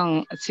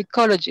anyone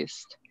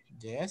psychologist?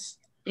 Yes.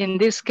 In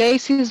this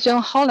case, is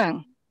John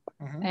Holland,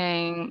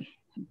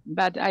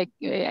 but I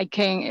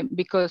can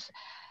because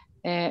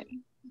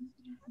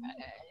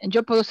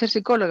yo puedo ser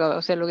psicóloga,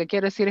 o sea, lo que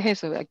quiero decir es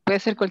eso, puede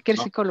ser cualquier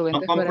psicólogo.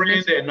 No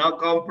comprende, no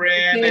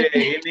comprende,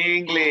 in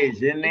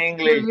English, in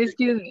English.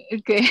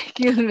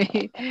 Excuse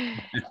me.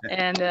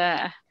 And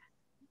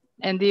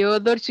the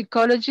other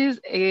psychologist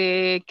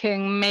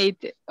can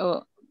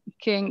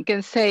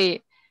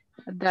say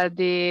that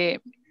the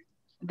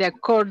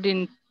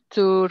according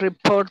to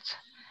reports,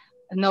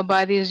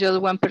 nobody is just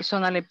one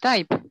personality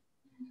type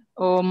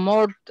or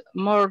more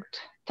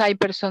type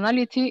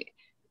personality.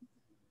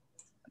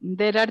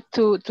 There are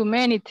too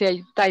many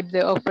types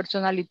of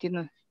personality.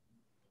 No?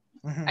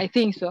 I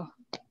think so.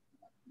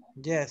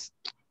 Yes,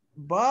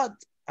 but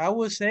I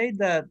would say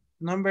that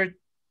number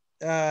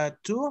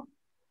 2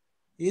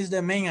 is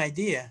the main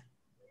idea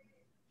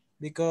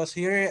because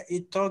here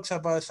it talks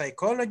about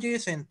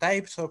psychologies and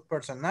types of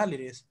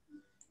personalities.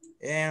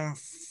 And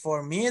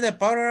for me, the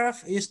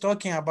paragraph is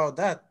talking about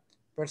that,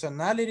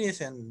 personalities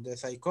and the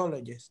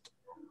psychologist.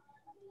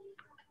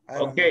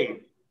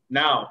 Okay,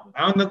 now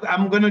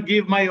I'm going to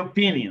give my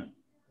opinion.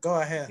 Go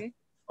ahead.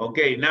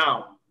 Okay,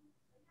 now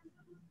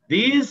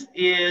this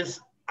is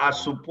a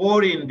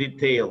supporting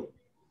detail.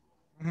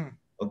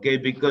 Okay,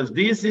 because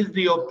this is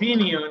the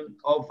opinion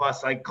of a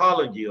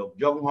psychology of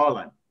John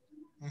Holland.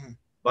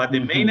 But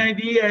the main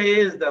idea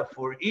is that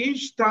for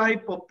each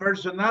type of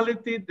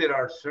personality, there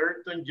are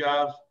certain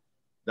jobs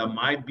that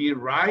might be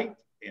right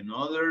and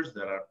others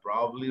that are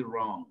probably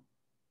wrong.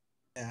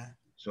 Yeah.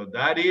 So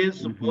that is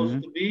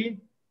supposed to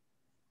be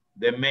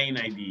the main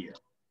idea.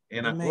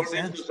 And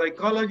according to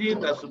psychology,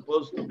 that's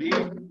supposed to be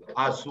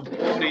a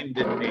supporting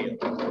detail.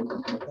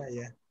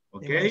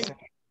 Okay?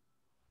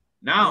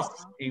 Now,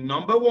 in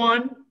number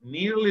 1,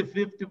 nearly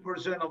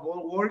 50% of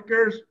all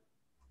workers,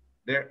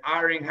 they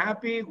aren't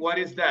happy. What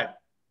is that?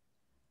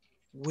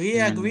 We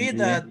agree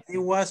that it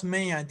was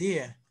main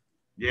idea.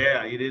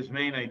 Yeah, it is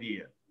main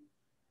idea.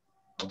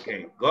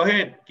 Okay, go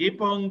ahead.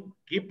 Keep on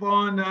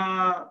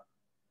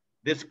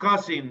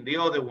discussing the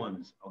other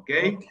ones,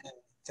 okay?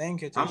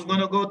 Thank you, teacher. I'm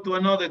gonna go to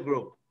another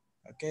group.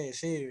 Okay,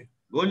 see you.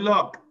 Good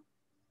luck.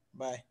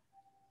 Bye.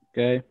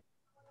 Okay.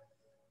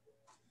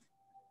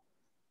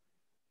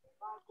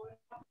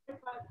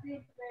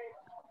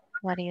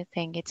 What do you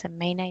think? It's a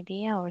main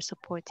idea or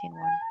supporting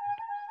one?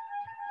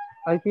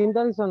 I think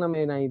that is on a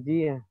main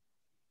idea.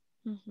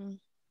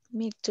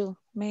 Me too.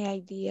 My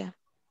idea.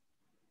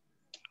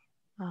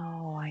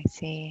 Oh, I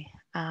see.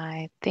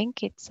 I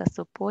think it's a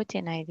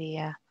supporting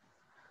idea.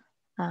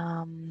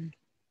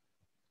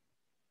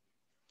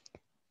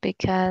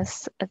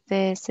 Because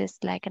this is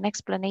like an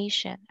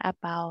explanation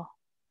about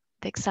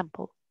the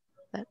example,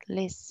 that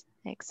list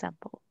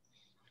example.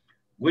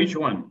 Which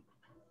one?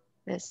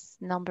 This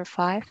number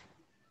 5.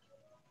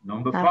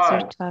 Number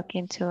After 5.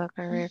 talking to a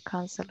career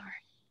counselor.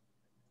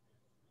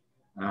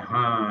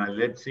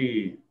 Let's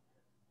see.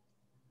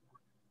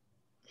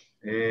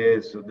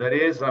 So that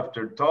is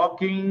after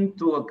talking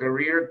to a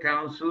career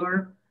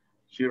counselor,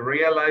 she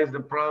realized the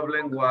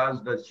problem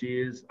was that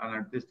she is an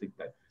artistic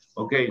type.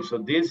 Okay, so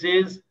this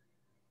is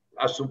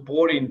a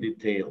supporting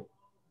detail.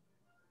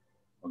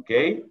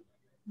 Okay,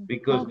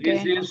 because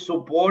this is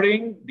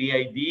supporting the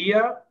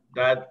idea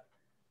that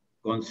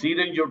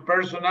considering your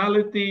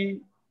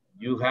personality,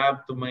 you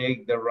have to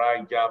make the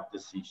right job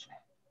decision.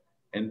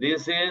 And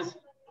this is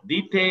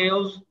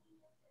details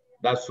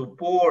that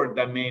support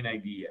the main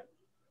idea.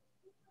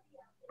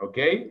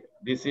 Okay,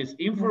 this is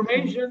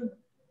information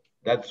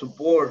that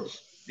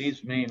supports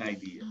this main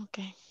idea.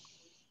 Okay.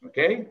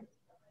 Okay?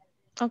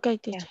 Okay,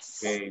 teacher.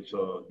 Yes. Okay,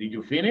 so did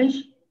you finish?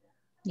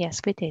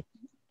 Yes, we did.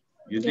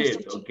 You Yes, did,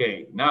 teacher.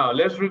 okay. Now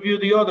let's review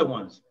the other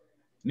ones.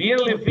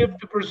 Nearly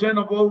 50%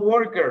 of all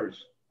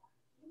workers,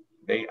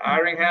 they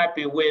aren't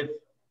happy with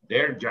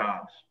their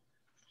jobs.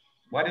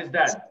 What is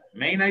that?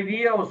 Main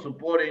idea or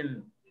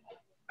supporting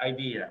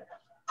idea?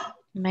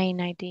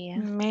 Main idea.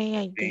 Main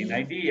idea. Main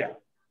idea.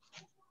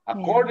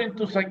 According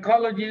to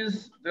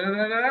psychologists,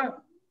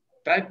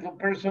 type of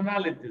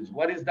personalities,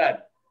 what is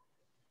that?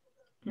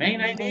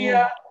 Main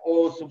idea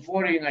or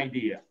supporting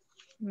idea?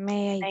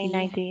 Main idea. Main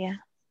idea.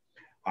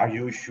 Are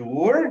you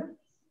sure?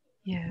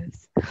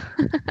 Yes.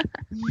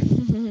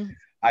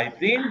 I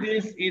think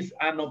this is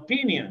an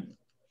opinion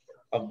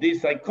of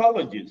these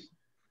psychologists.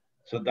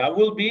 So that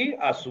will be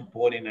a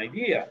supporting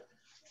idea.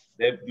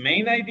 The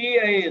main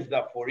idea is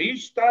that for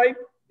each type,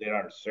 there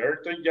are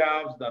certain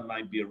jobs that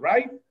might be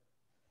right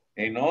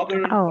and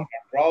others that are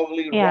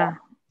probably wrong.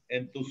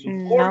 And to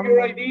support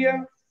your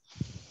idea,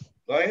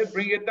 go ahead,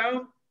 bring it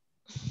down.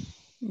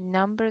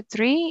 Number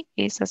 3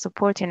 is a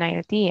supporting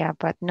idea,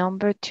 but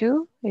number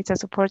 2 is a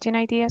supporting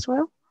idea as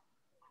well?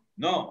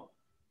 No,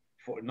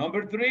 for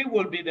number 3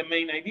 will be the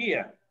main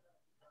idea.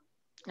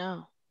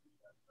 Oh.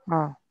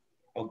 Oh.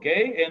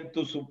 Okay, and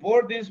to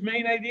support this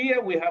main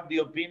idea, we have the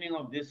opinion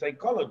of this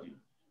psychology.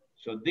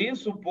 So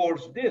this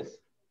supports this.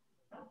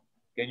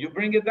 Can you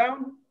bring it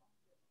down?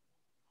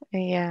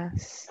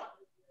 Yes.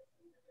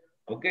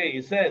 Okay,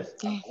 it says,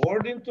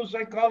 according to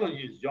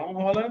psychologist John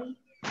Holland,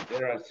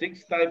 there are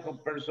 6 types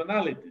of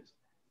personalities.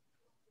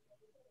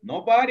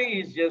 Nobody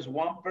is just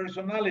one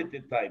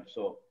personality type.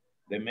 So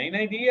the main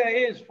idea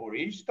is for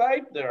each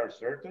type, there are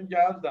certain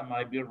jobs that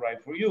might be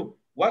right for you.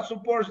 What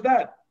supports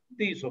that?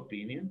 This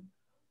opinion.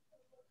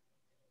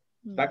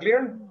 Is that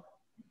clear?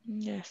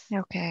 Yes.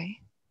 Okay.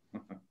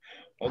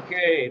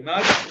 Okay,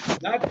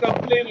 not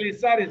completely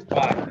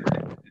satisfied.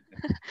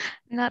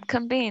 Not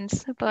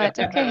convinced, but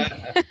okay.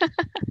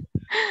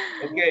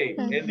 Okay,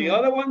 and the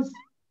other ones?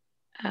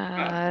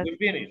 We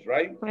finished,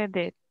 right? We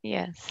did,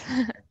 yes.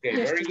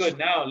 Okay, very good.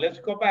 Now let's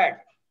go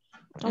back.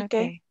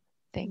 Okay.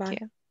 Thank Bye.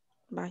 you.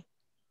 Bye.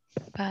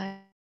 Bye.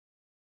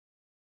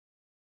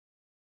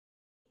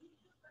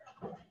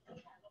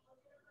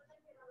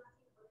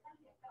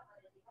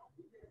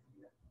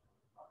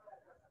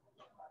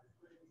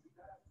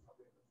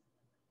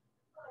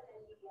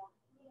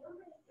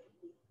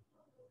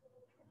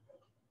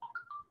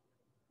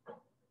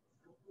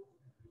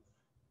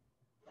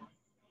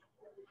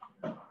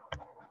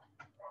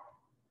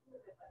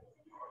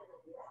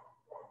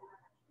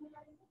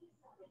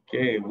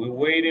 Okay, we're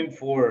waiting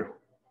for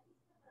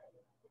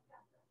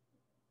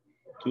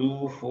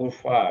 2, 4,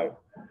 5.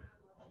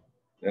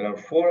 There are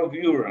 4 of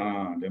you.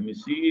 Let me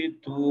see,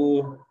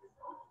 2,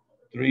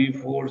 3,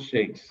 4,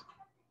 6.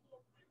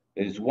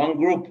 There's one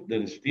group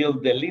that is still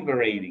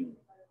deliberating.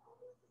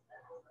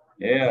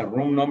 Yeah,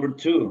 room number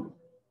 2.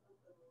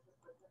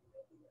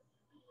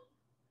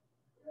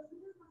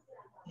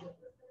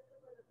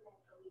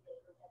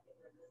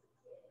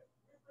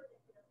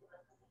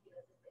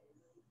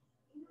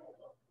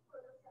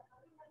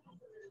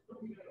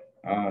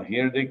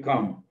 Here they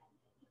come.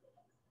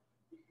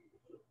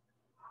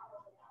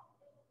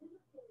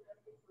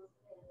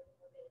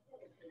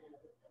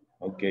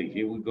 Okay,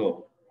 here we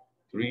go.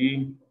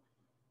 3.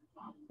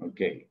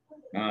 Okay,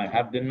 now I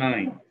have the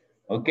 9.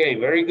 Okay,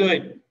 very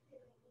good.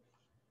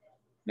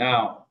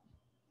 Now,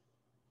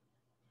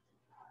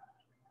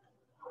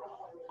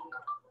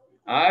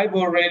 I've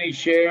already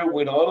shared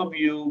with all of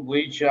you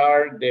which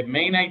are the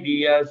main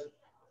ideas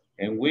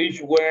and which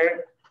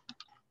were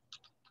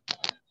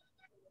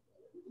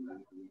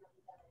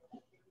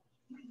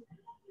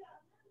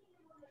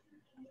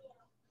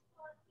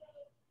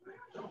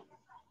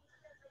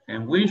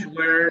And which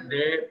were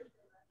the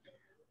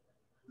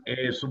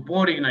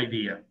supporting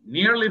idea?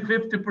 Nearly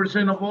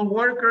 50% of all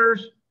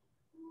workers,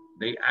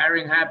 they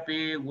aren't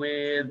happy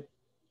with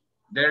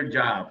their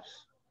jobs.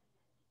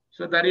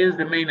 So that is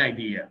the main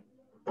idea.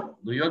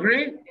 Do you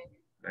agree?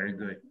 Very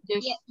good.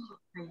 Yes.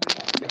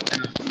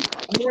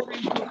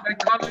 According to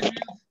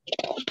psychologists,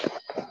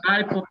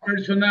 type of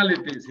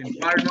personalities in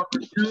part number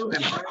 2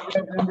 and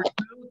paragraph number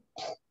 2,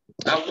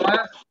 that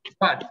was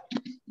what?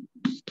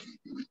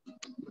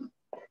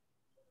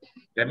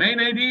 The main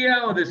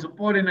idea or the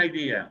supporting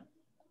idea?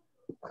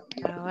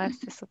 That was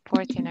the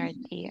supporting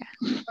idea.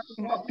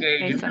 Okay,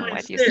 Based on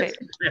what you said.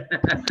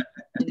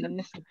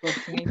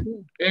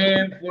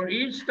 And for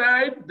each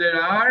type,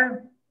 there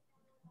are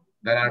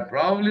that are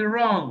probably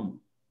wrong.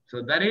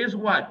 So that is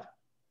what?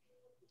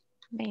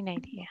 Main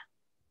idea.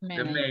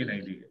 The main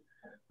idea.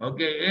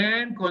 Okay,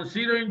 and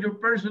considering your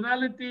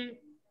personality,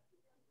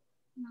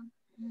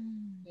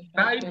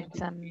 type It's a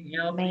can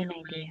help main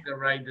you idea. make the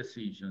right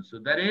decision. So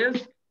that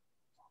is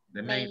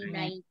the main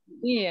idea.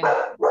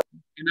 Yeah.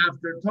 And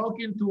after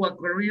talking to a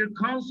career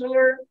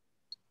counselor,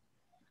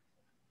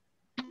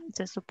 It's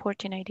a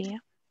supporting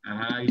idea.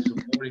 it's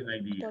supporting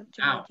idea.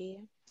 Now,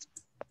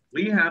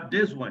 we have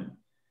this one.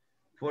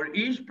 For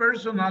each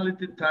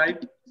personality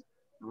type,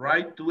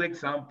 write 2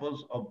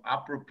 examples of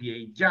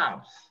appropriate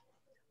jobs.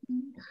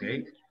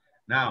 Okay.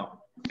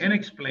 Now, and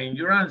explain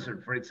your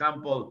answer. For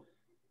example,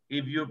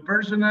 if your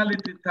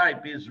personality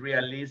type is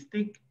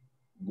realistic,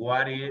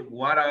 what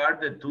are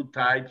the 2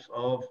 types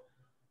of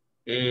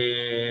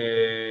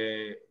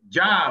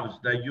jobs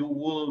that you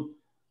will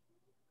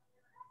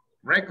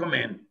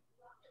recommend?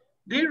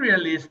 The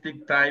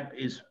realistic type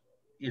is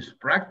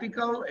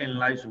practical and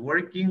likes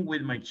working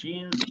with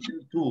machines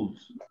and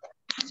tools.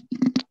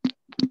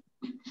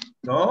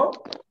 So,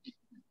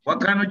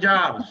 what kind of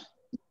jobs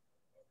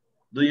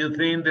do you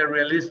think the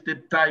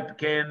realistic type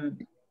can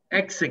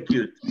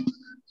execute?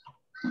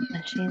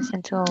 Machines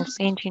and tools.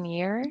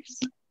 Engineers.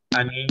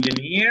 An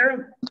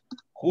engineer.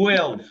 Who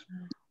else?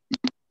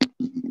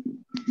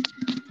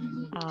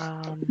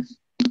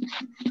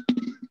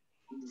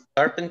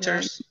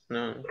 Carpenters?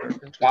 No.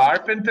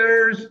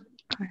 Carpenters.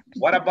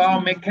 What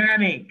about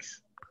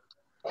mechanics?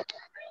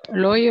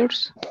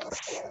 Lawyers.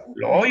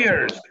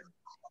 Lawyers.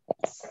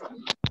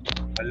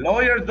 But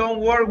lawyers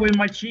don't work with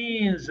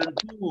machines and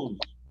tools.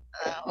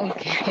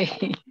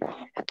 Okay.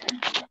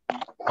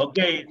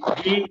 Okay,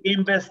 the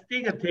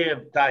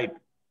investigative type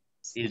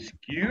is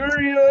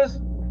curious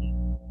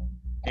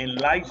and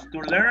likes to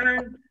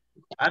learn,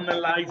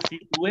 analyze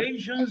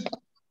situations,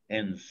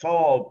 and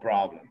solve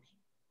problems.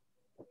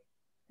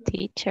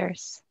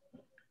 Teachers.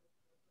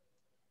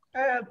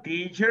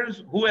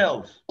 Teachers, who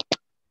else?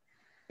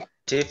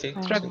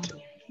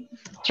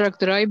 Truck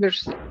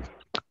drivers.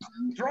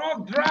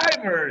 Truck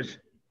drivers.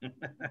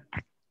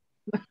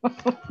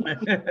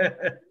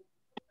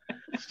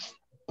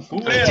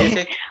 Who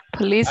else?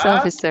 Police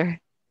officer.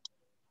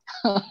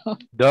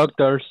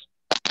 Doctors.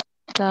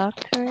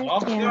 Doctors.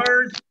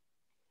 Doctors.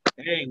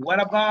 Yeah. Hey,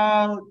 what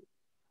about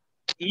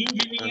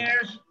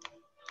engineers?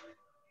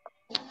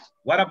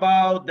 What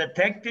about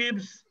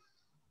detectives?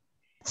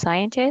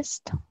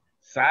 Scientists.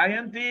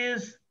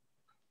 Scientists.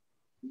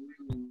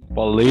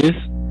 Police.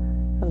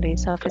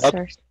 Police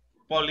officers.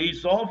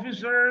 Police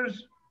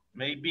officers.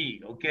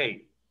 Maybe.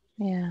 Okay.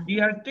 Yeah.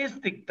 The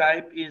artistic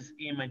type is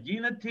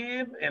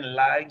imaginative and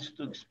likes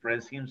to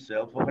express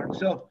himself or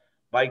herself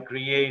by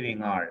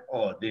creating art.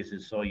 Oh, this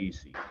is so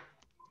easy.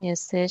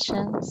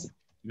 Musicians.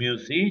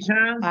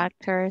 Musicians.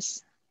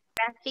 Actors.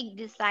 Graphic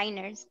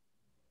designers.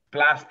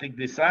 Plastic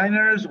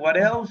designers. What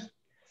else?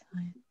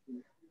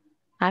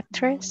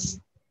 Actress.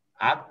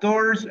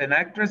 Actors and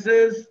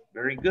actresses.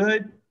 Very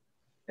good.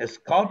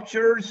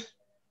 Sculptures.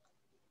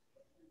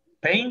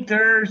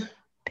 Painters.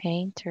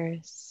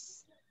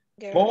 Painters.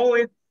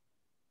 Poets.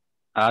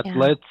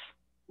 Athletes.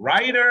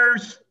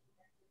 Writers.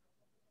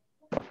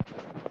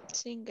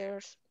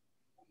 Singers.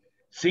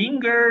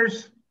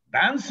 Singers.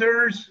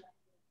 Dancers.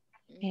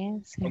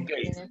 Yes.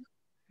 Okay.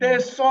 The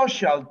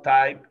social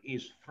type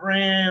is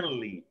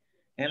friendly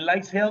and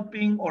likes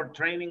helping or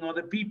training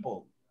other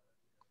people.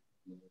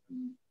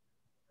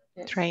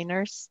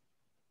 Trainers.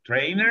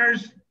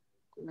 Trainers.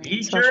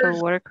 Teachers.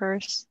 Social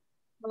workers.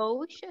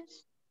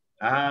 Coaches.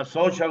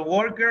 Social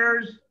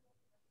workers.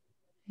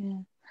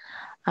 Yeah.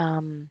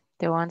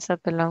 The ones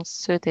that belongs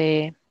to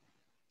the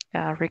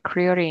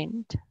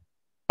recruiting.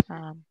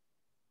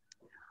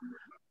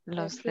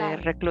 Los de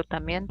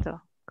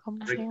reclutamiento.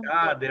 ¿Cómo se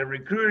llama? The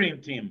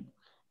recruiting team.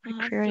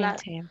 Recruiting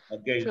team.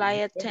 Okay. Fly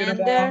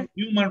attender. About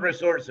human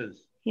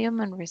resources.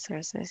 Human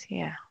resources,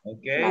 yeah.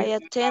 Okay. Fly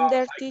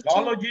attender, teacher.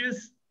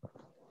 Psychologists.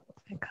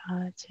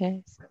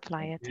 Psychologists,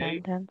 flight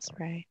attendants,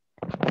 right.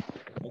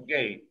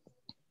 Okay.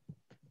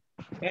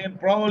 And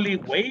probably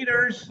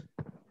waiters,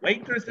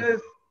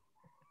 waitresses.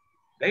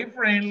 They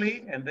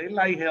friendly and they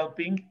like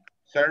helping,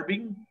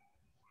 serving.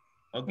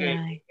 Okay.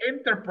 Right.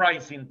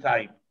 Enterprising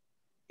type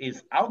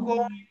is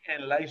outgoing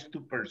and likes to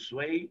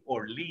persuade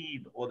or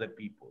lead other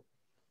people.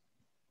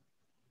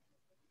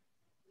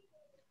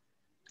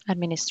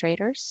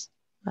 Administrators.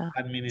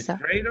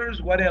 Administrators,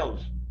 what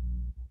else?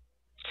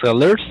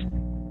 Sellers.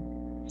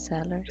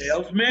 Sellers.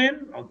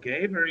 Salesmen,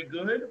 okay, very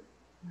good.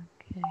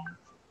 Okay.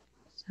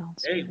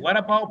 Hey, what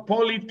about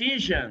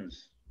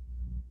politicians?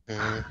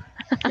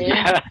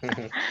 Yeah.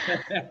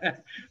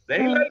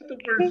 They like to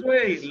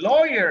persuade.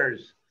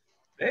 Lawyers.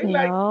 They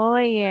like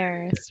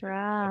Lawyers,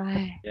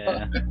 right.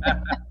 Yeah.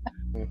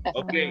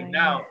 Okay,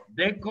 now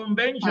the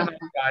conventional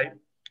type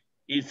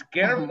is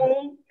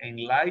careful and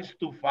likes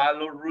to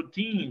follow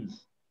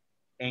routines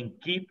and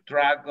keep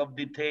track of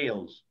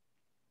details.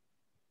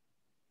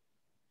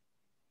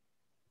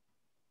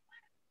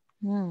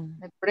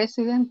 The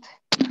president.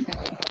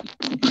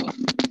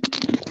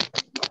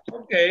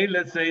 Okay,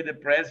 let's say the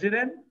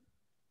president.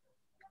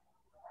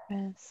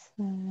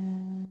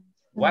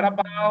 What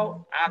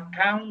about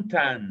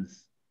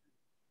accountants?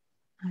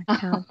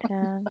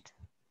 Accountant.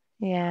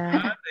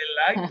 Yeah. They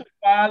like to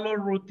follow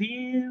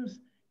routines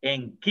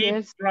and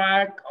keep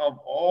track of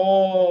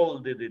all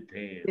the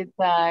details.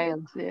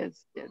 Details,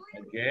 yes, yes.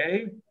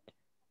 Okay.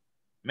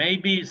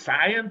 Maybe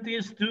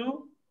scientists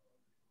too.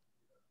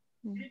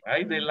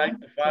 Right? They like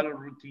to follow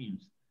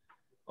routines.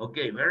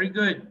 Okay, very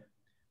good.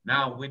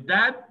 Now, with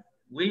that,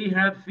 we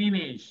have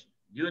finished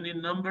unit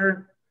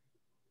number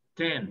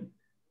 10.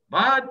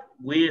 But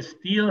we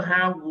still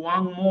have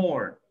one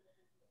more.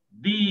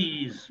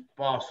 This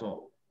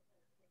puzzle.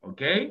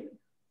 Okay?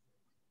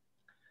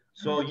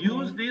 So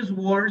use these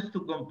words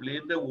to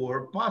complete the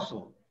word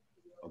puzzle.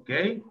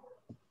 Okay?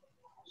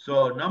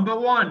 So number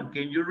 1,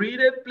 can you read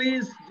it,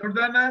 please,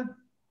 Jordana?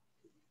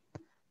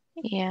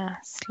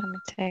 Yes, let me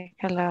take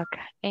a look.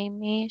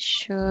 Amy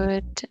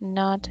should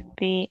not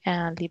be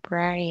a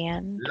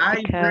librarian.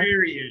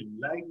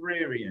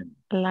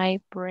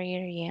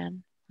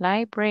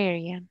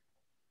 Librarian.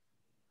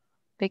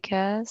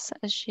 Because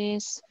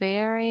she's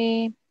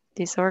very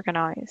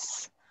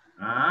disorganized.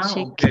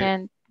 She Okay.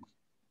 can't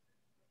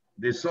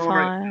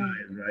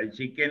Disorganized, right?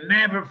 She can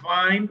never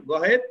find, go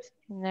ahead.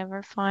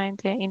 Never find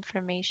the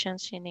information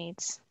she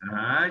needs.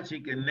 She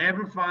can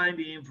never find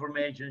the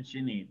information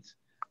she needs.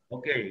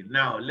 Okay,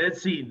 now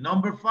let's see.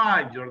 Number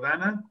 5,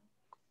 Jordana.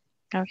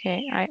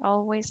 Okay, I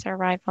always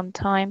arrive on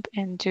time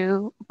and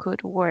do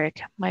good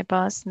work. My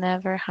boss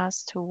never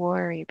has to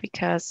worry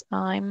because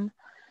I'm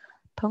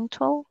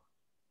punctual.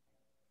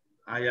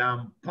 I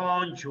am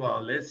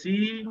punctual. Let's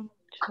see.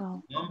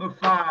 Punctual. Number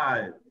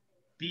 5.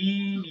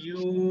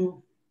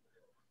 P-U-N-C-T-U-A-L.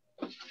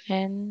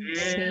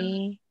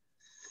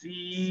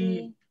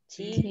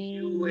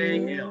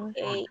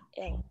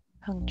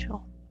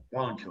 Punctual.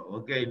 Punctual.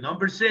 Okay,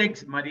 number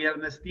 6, Maria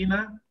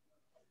Ernestina.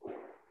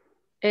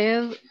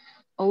 Ed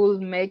will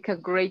make a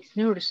great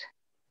nurse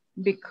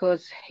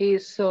because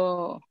he's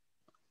so,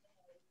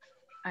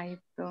 I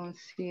don't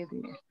see it.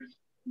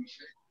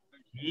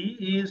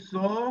 He is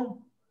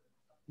so.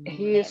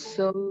 He is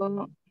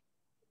so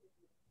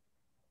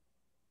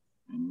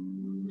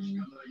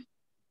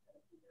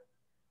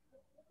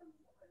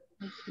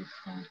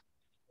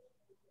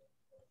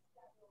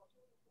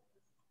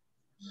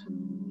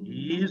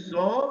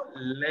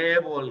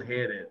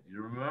level-headed.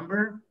 You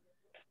remember?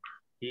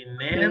 He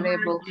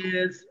never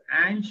gets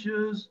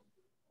anxious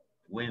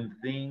when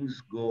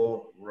things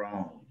go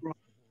wrong.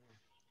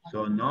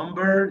 So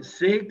number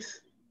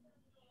 6,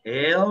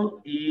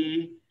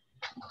 L-E-B-E-L,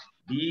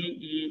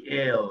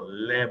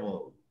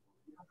 level.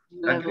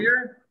 Is that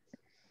clear?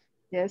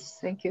 Yes,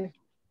 thank you.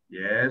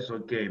 Yes,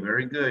 okay,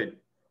 very good.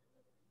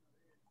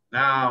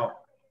 Now,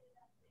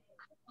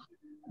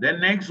 the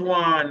next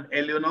one,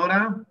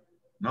 Eleonora,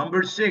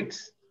 number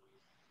 6.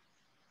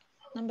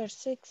 Number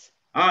 6.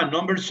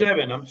 Number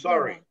 7, I'm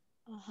sorry.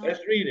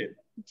 Let's read it.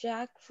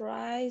 Jack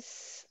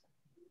writes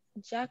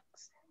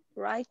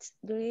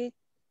great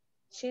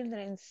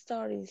children's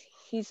stories.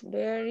 He's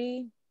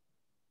very...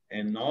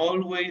 And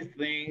always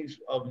thinks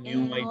of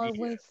new ideas.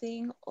 Always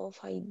think of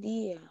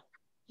idea.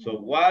 So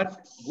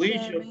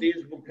which of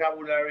these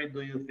vocabulary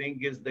do you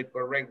think is the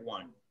correct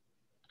one?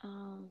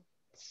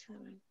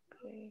 7,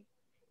 great.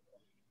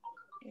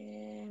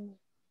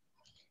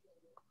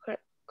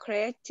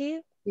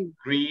 Creative.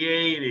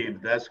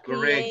 Creative, that's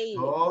correct.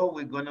 So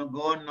we're gonna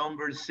go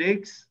number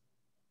 6.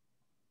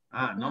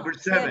 Number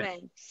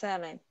 7.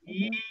 7.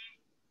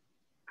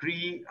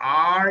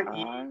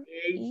 R-E-A-T-I-V-E,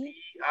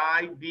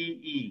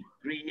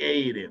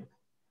 creative.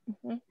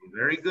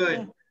 Very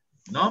good.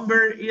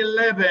 Number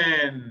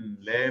 11.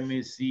 Let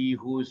me see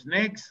who's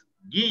next.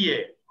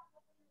 Guille.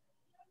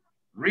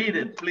 Read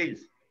it,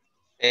 please.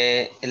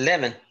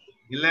 11.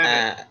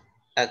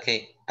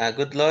 Okay. A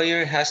good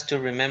lawyer has to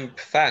remember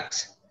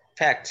facts.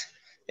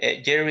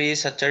 Jerry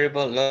is a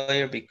terrible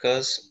lawyer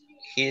because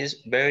he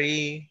is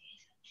very,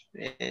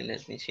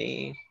 let me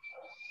see,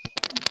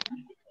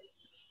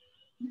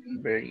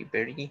 very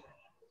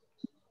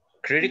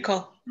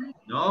critical.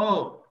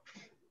 No.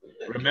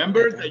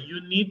 Remember that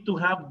you need to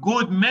have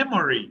good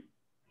memory.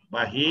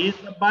 But he is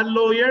a bad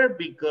lawyer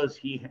because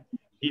he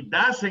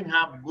doesn't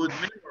have good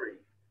memory.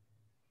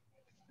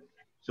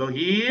 So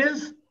he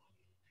is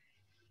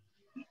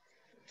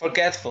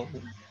Forgetful.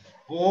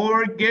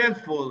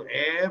 forgetful.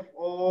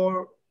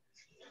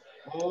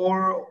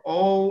 Forgetful.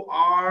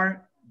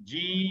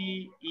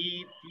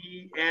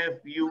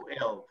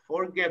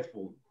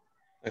 Forgetful.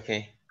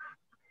 Okay.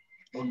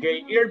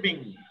 Okay,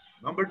 Irving,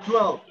 number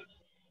 12.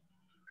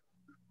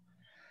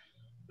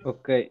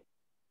 Okay.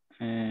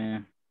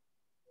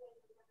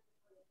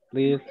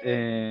 Please,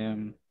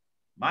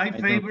 My I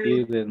don't favorite.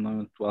 see the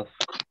number 12.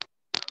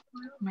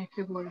 My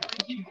favorite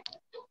teacher.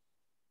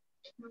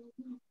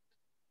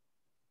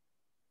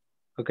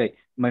 Okay.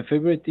 My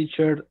favorite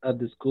teacher at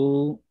the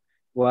school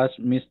was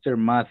Mr.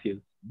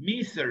 Matthews.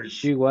 Mrs.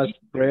 She was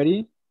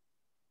pretty.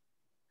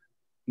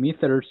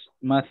 Mrs.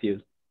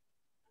 Matthews.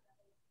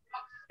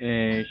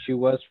 She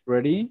was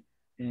pretty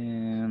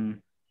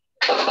and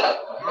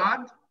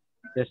What?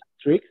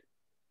 strict.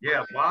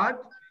 Yeah,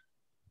 what?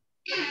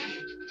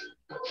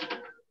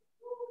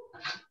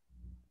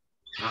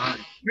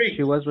 Strict.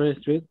 She was very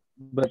strict,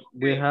 but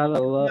we had a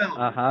lot.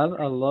 I had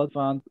a lot of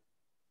fun.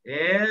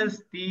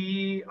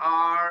 S-T-R-I-C-T,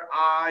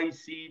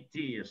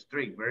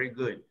 strict, very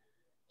good.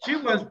 She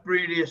was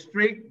pretty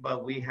strict,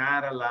 but we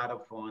had a lot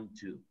of fun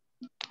too.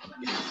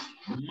 Okay.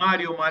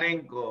 Mario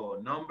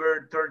Marenco,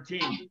 number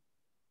 13.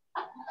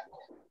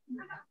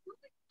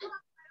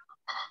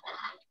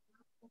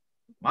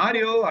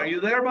 Mario, are you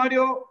there,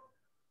 Mario?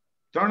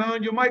 Turn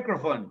on your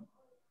microphone.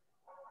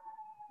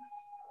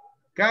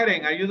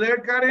 Karen, are you there,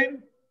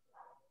 Karen?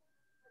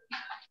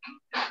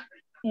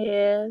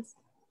 Yes.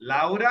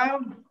 Laura?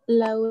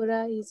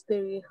 Laura is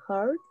very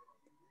hard.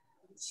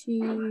 She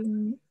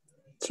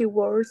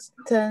works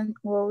 10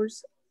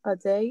 hours a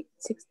day,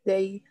 6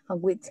 days a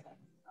week.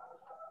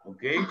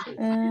 Okay, so she's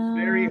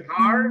very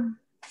hard.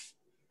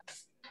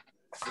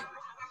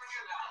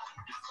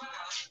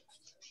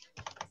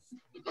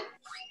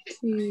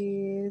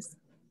 She's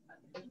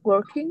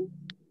working.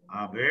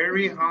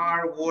 Very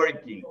hard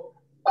working.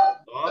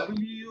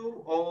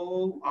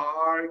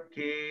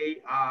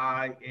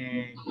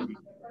 W-O-R-K-I-N-G.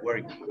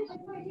 Working.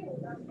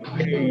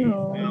 Okay,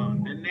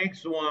 the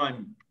next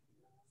one.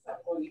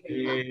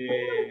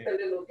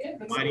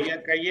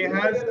 Maria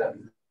Callejas.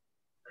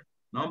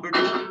 Number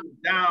 2,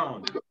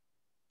 down.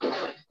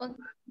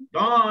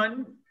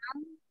 Dawn.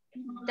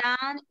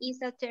 Dawn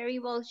is a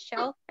terrible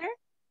shelter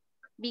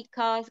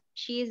because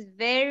she's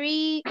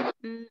very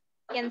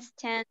can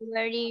stand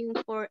waiting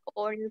for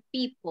other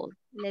people.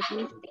 Let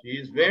me see.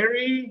 She's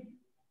very.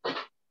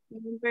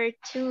 Number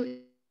 2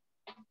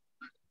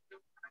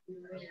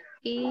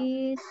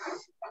 is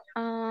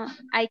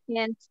I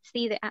can't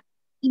see the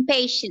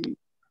impatient.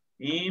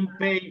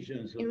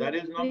 Impatient. So that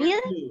is number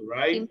Really? 2,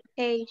 right?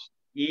 Impatient.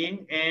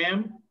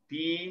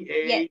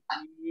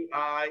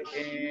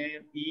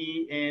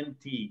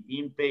 I-M-P-A-T-I-N-E-N-T.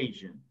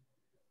 Impatient.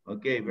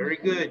 Okay, very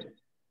good.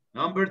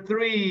 Number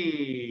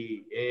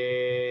 3,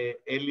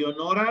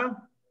 Eleonora.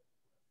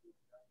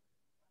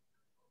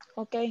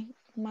 Okay,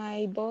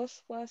 my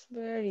boss was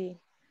very,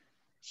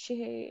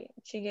 she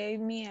gave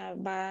me a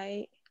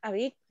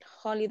big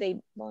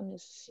holiday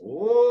bonus.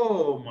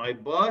 Oh, my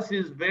boss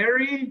is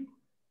very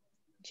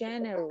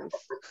Generous.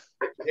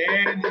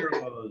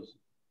 generous.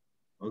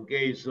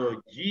 Okay,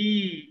 so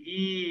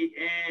G-E-N-E-R-O-U-S,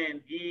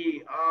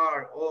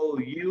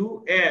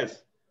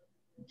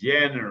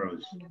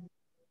 generous.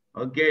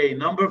 Okay,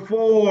 number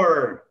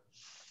 4,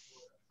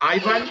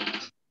 Ivan.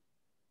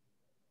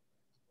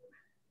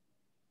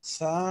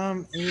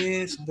 Sam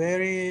is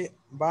very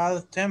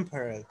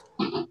bad-tempered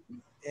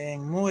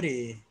and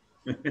moody.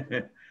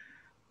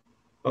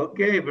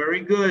 Okay,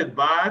 very good.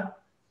 Bad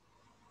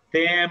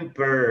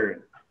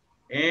tempered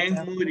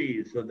and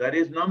moody. So that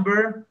is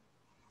number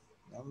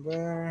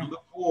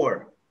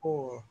 4.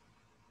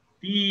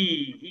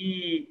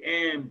 T-E-M-P-E-R-E-D,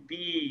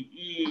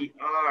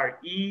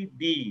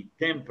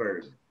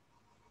 tempered.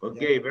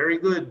 Okay, very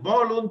good.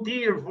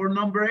 Volunteer for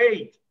number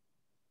 8.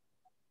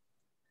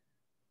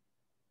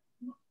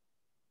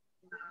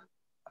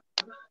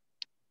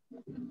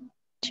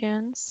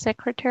 June's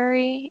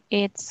secretary,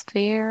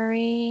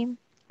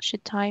 she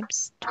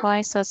types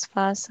twice as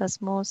fast as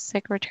most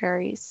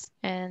secretaries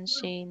and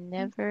she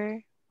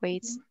never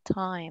wastes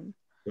time.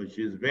 So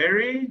she's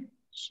very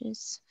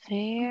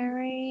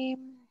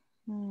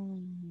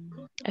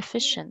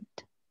efficient.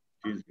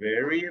 She's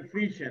very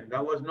efficient.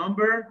 That was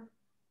number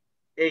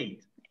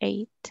 8.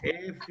 8.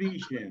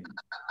 Efficient.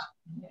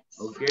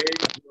 Okay,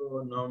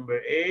 so number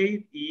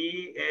 8,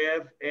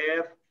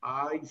 E-F-F-I-C-I-E-N-T,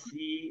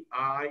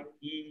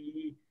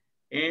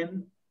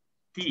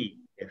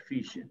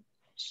 efficient.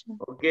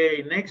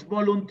 Okay, next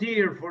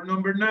volunteer for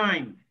number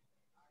 9.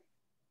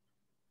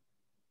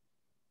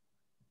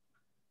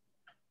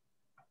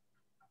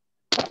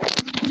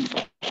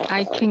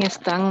 I think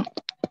Stan,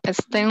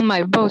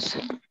 my boss.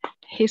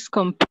 He's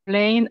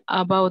complain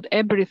about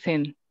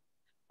everything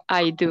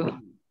I do.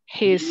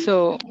 He's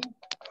so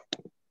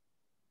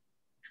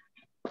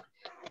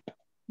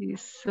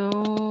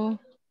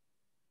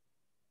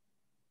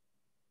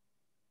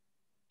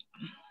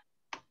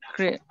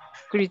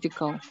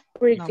critical.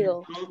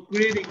 So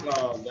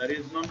critical, that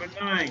is number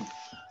 9.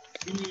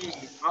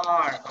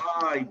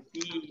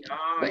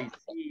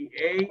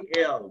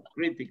 C-R-I-T-I-C-A-L,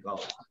 critical.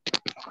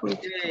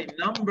 Okay,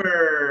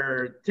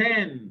 number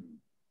 10,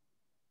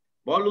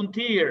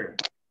 volunteer.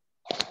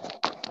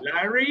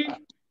 Larry?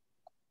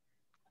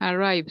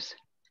 Arrives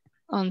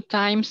on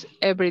times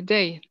every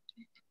day,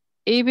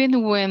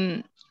 even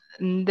when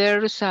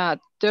there's a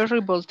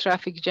terrible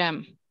traffic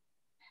jam.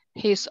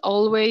 He's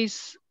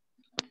always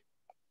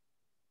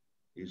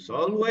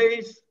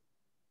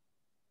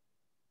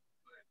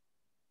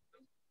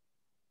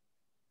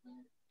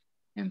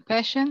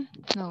impatient?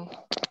 No.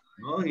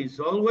 No, he's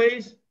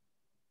always.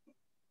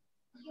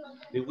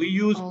 Did we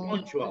use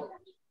punctual?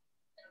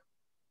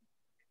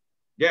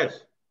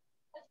 Yes.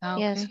 Okay.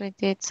 Yes, we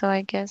did. So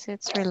I guess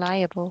it's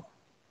reliable.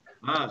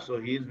 So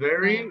he's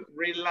very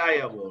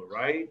reliable,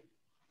 right?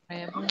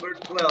 Number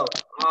 12,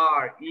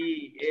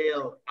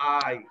 R-E-L-I-A-B-L.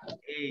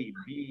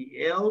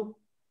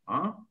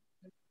 Huh?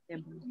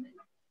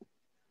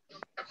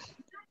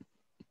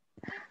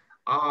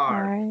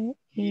 R-E-L-I-A-B.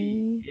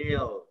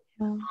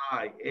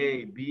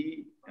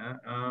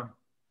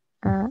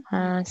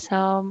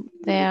 So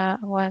there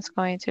was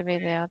going to be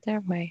the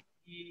other way.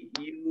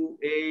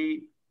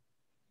 E-U-A.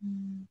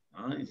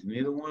 It's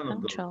neither one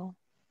of those.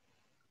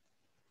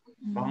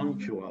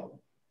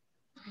 Punctual.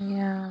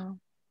 Yeah.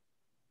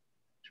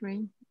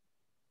 3.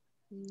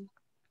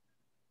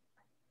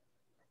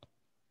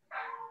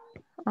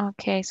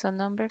 Okay, so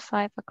number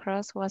 5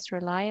 across was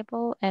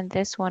reliable, and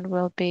this one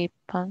will be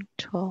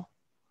punctual.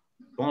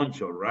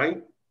 Punctual,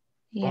 right?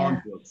 Yeah.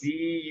 Punctual.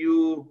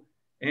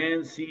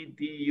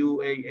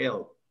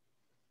 P-U-N-C-T-U-A-L.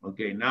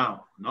 Okay,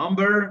 now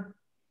number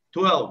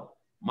 12.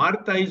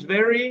 Marta is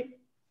very.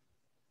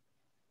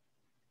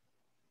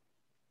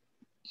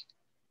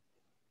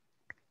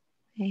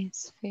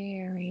 It's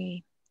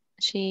very.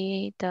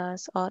 She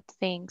does odd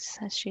things.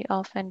 She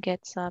often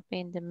gets up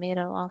in the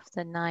middle of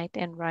the night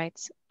and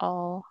writes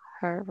all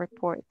her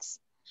reports.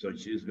 So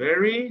she's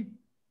very?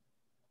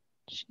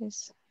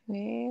 She's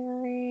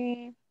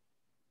very...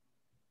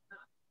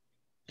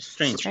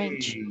 Strange.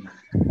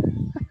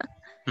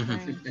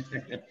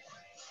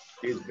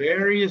 She's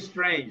very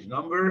strange.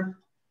 That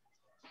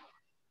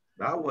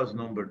was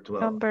number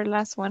 12.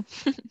 Last one.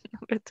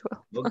 Number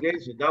 12. Okay,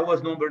 so that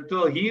was number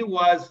 12. He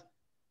was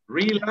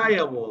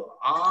reliable.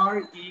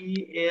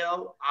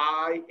 R-E-L-I-A-B-L-E.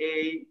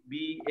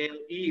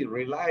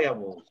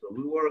 Reliable. So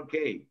we were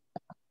okay.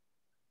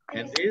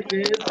 And this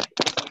is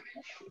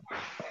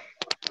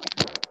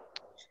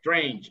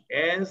strange.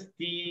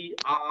 S-T-R-A-N-G-E.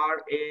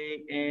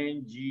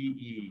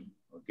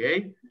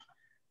 Okay?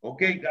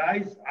 Okay,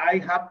 guys, I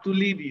have to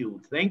leave you.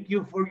 Thank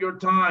you for your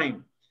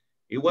time.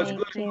 It was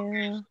good.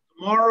 Okay,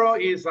 tomorrow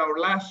is our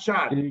last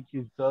chat. Thank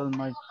you so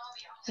much.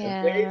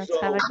 Yeah, okay,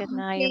 so, have a good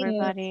night,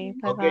 everybody.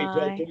 Bye-bye.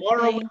 Okay, so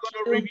tomorrow we're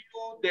going to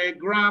review the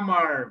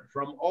grammar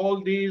from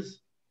all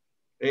these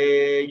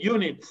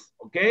units,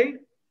 okay?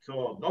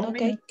 So don't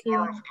miss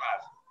tomorrow's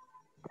class.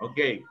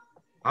 Okay.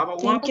 Have a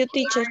wonderful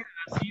teacher. night.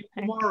 I'll see you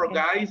tomorrow,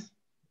 guys.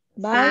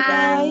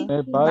 Bye.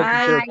 Bye.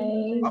 Bye.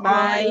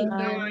 Bye.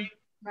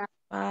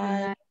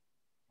 Bye.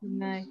 Good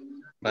night.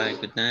 Bye.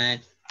 Good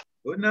night.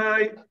 Good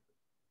night.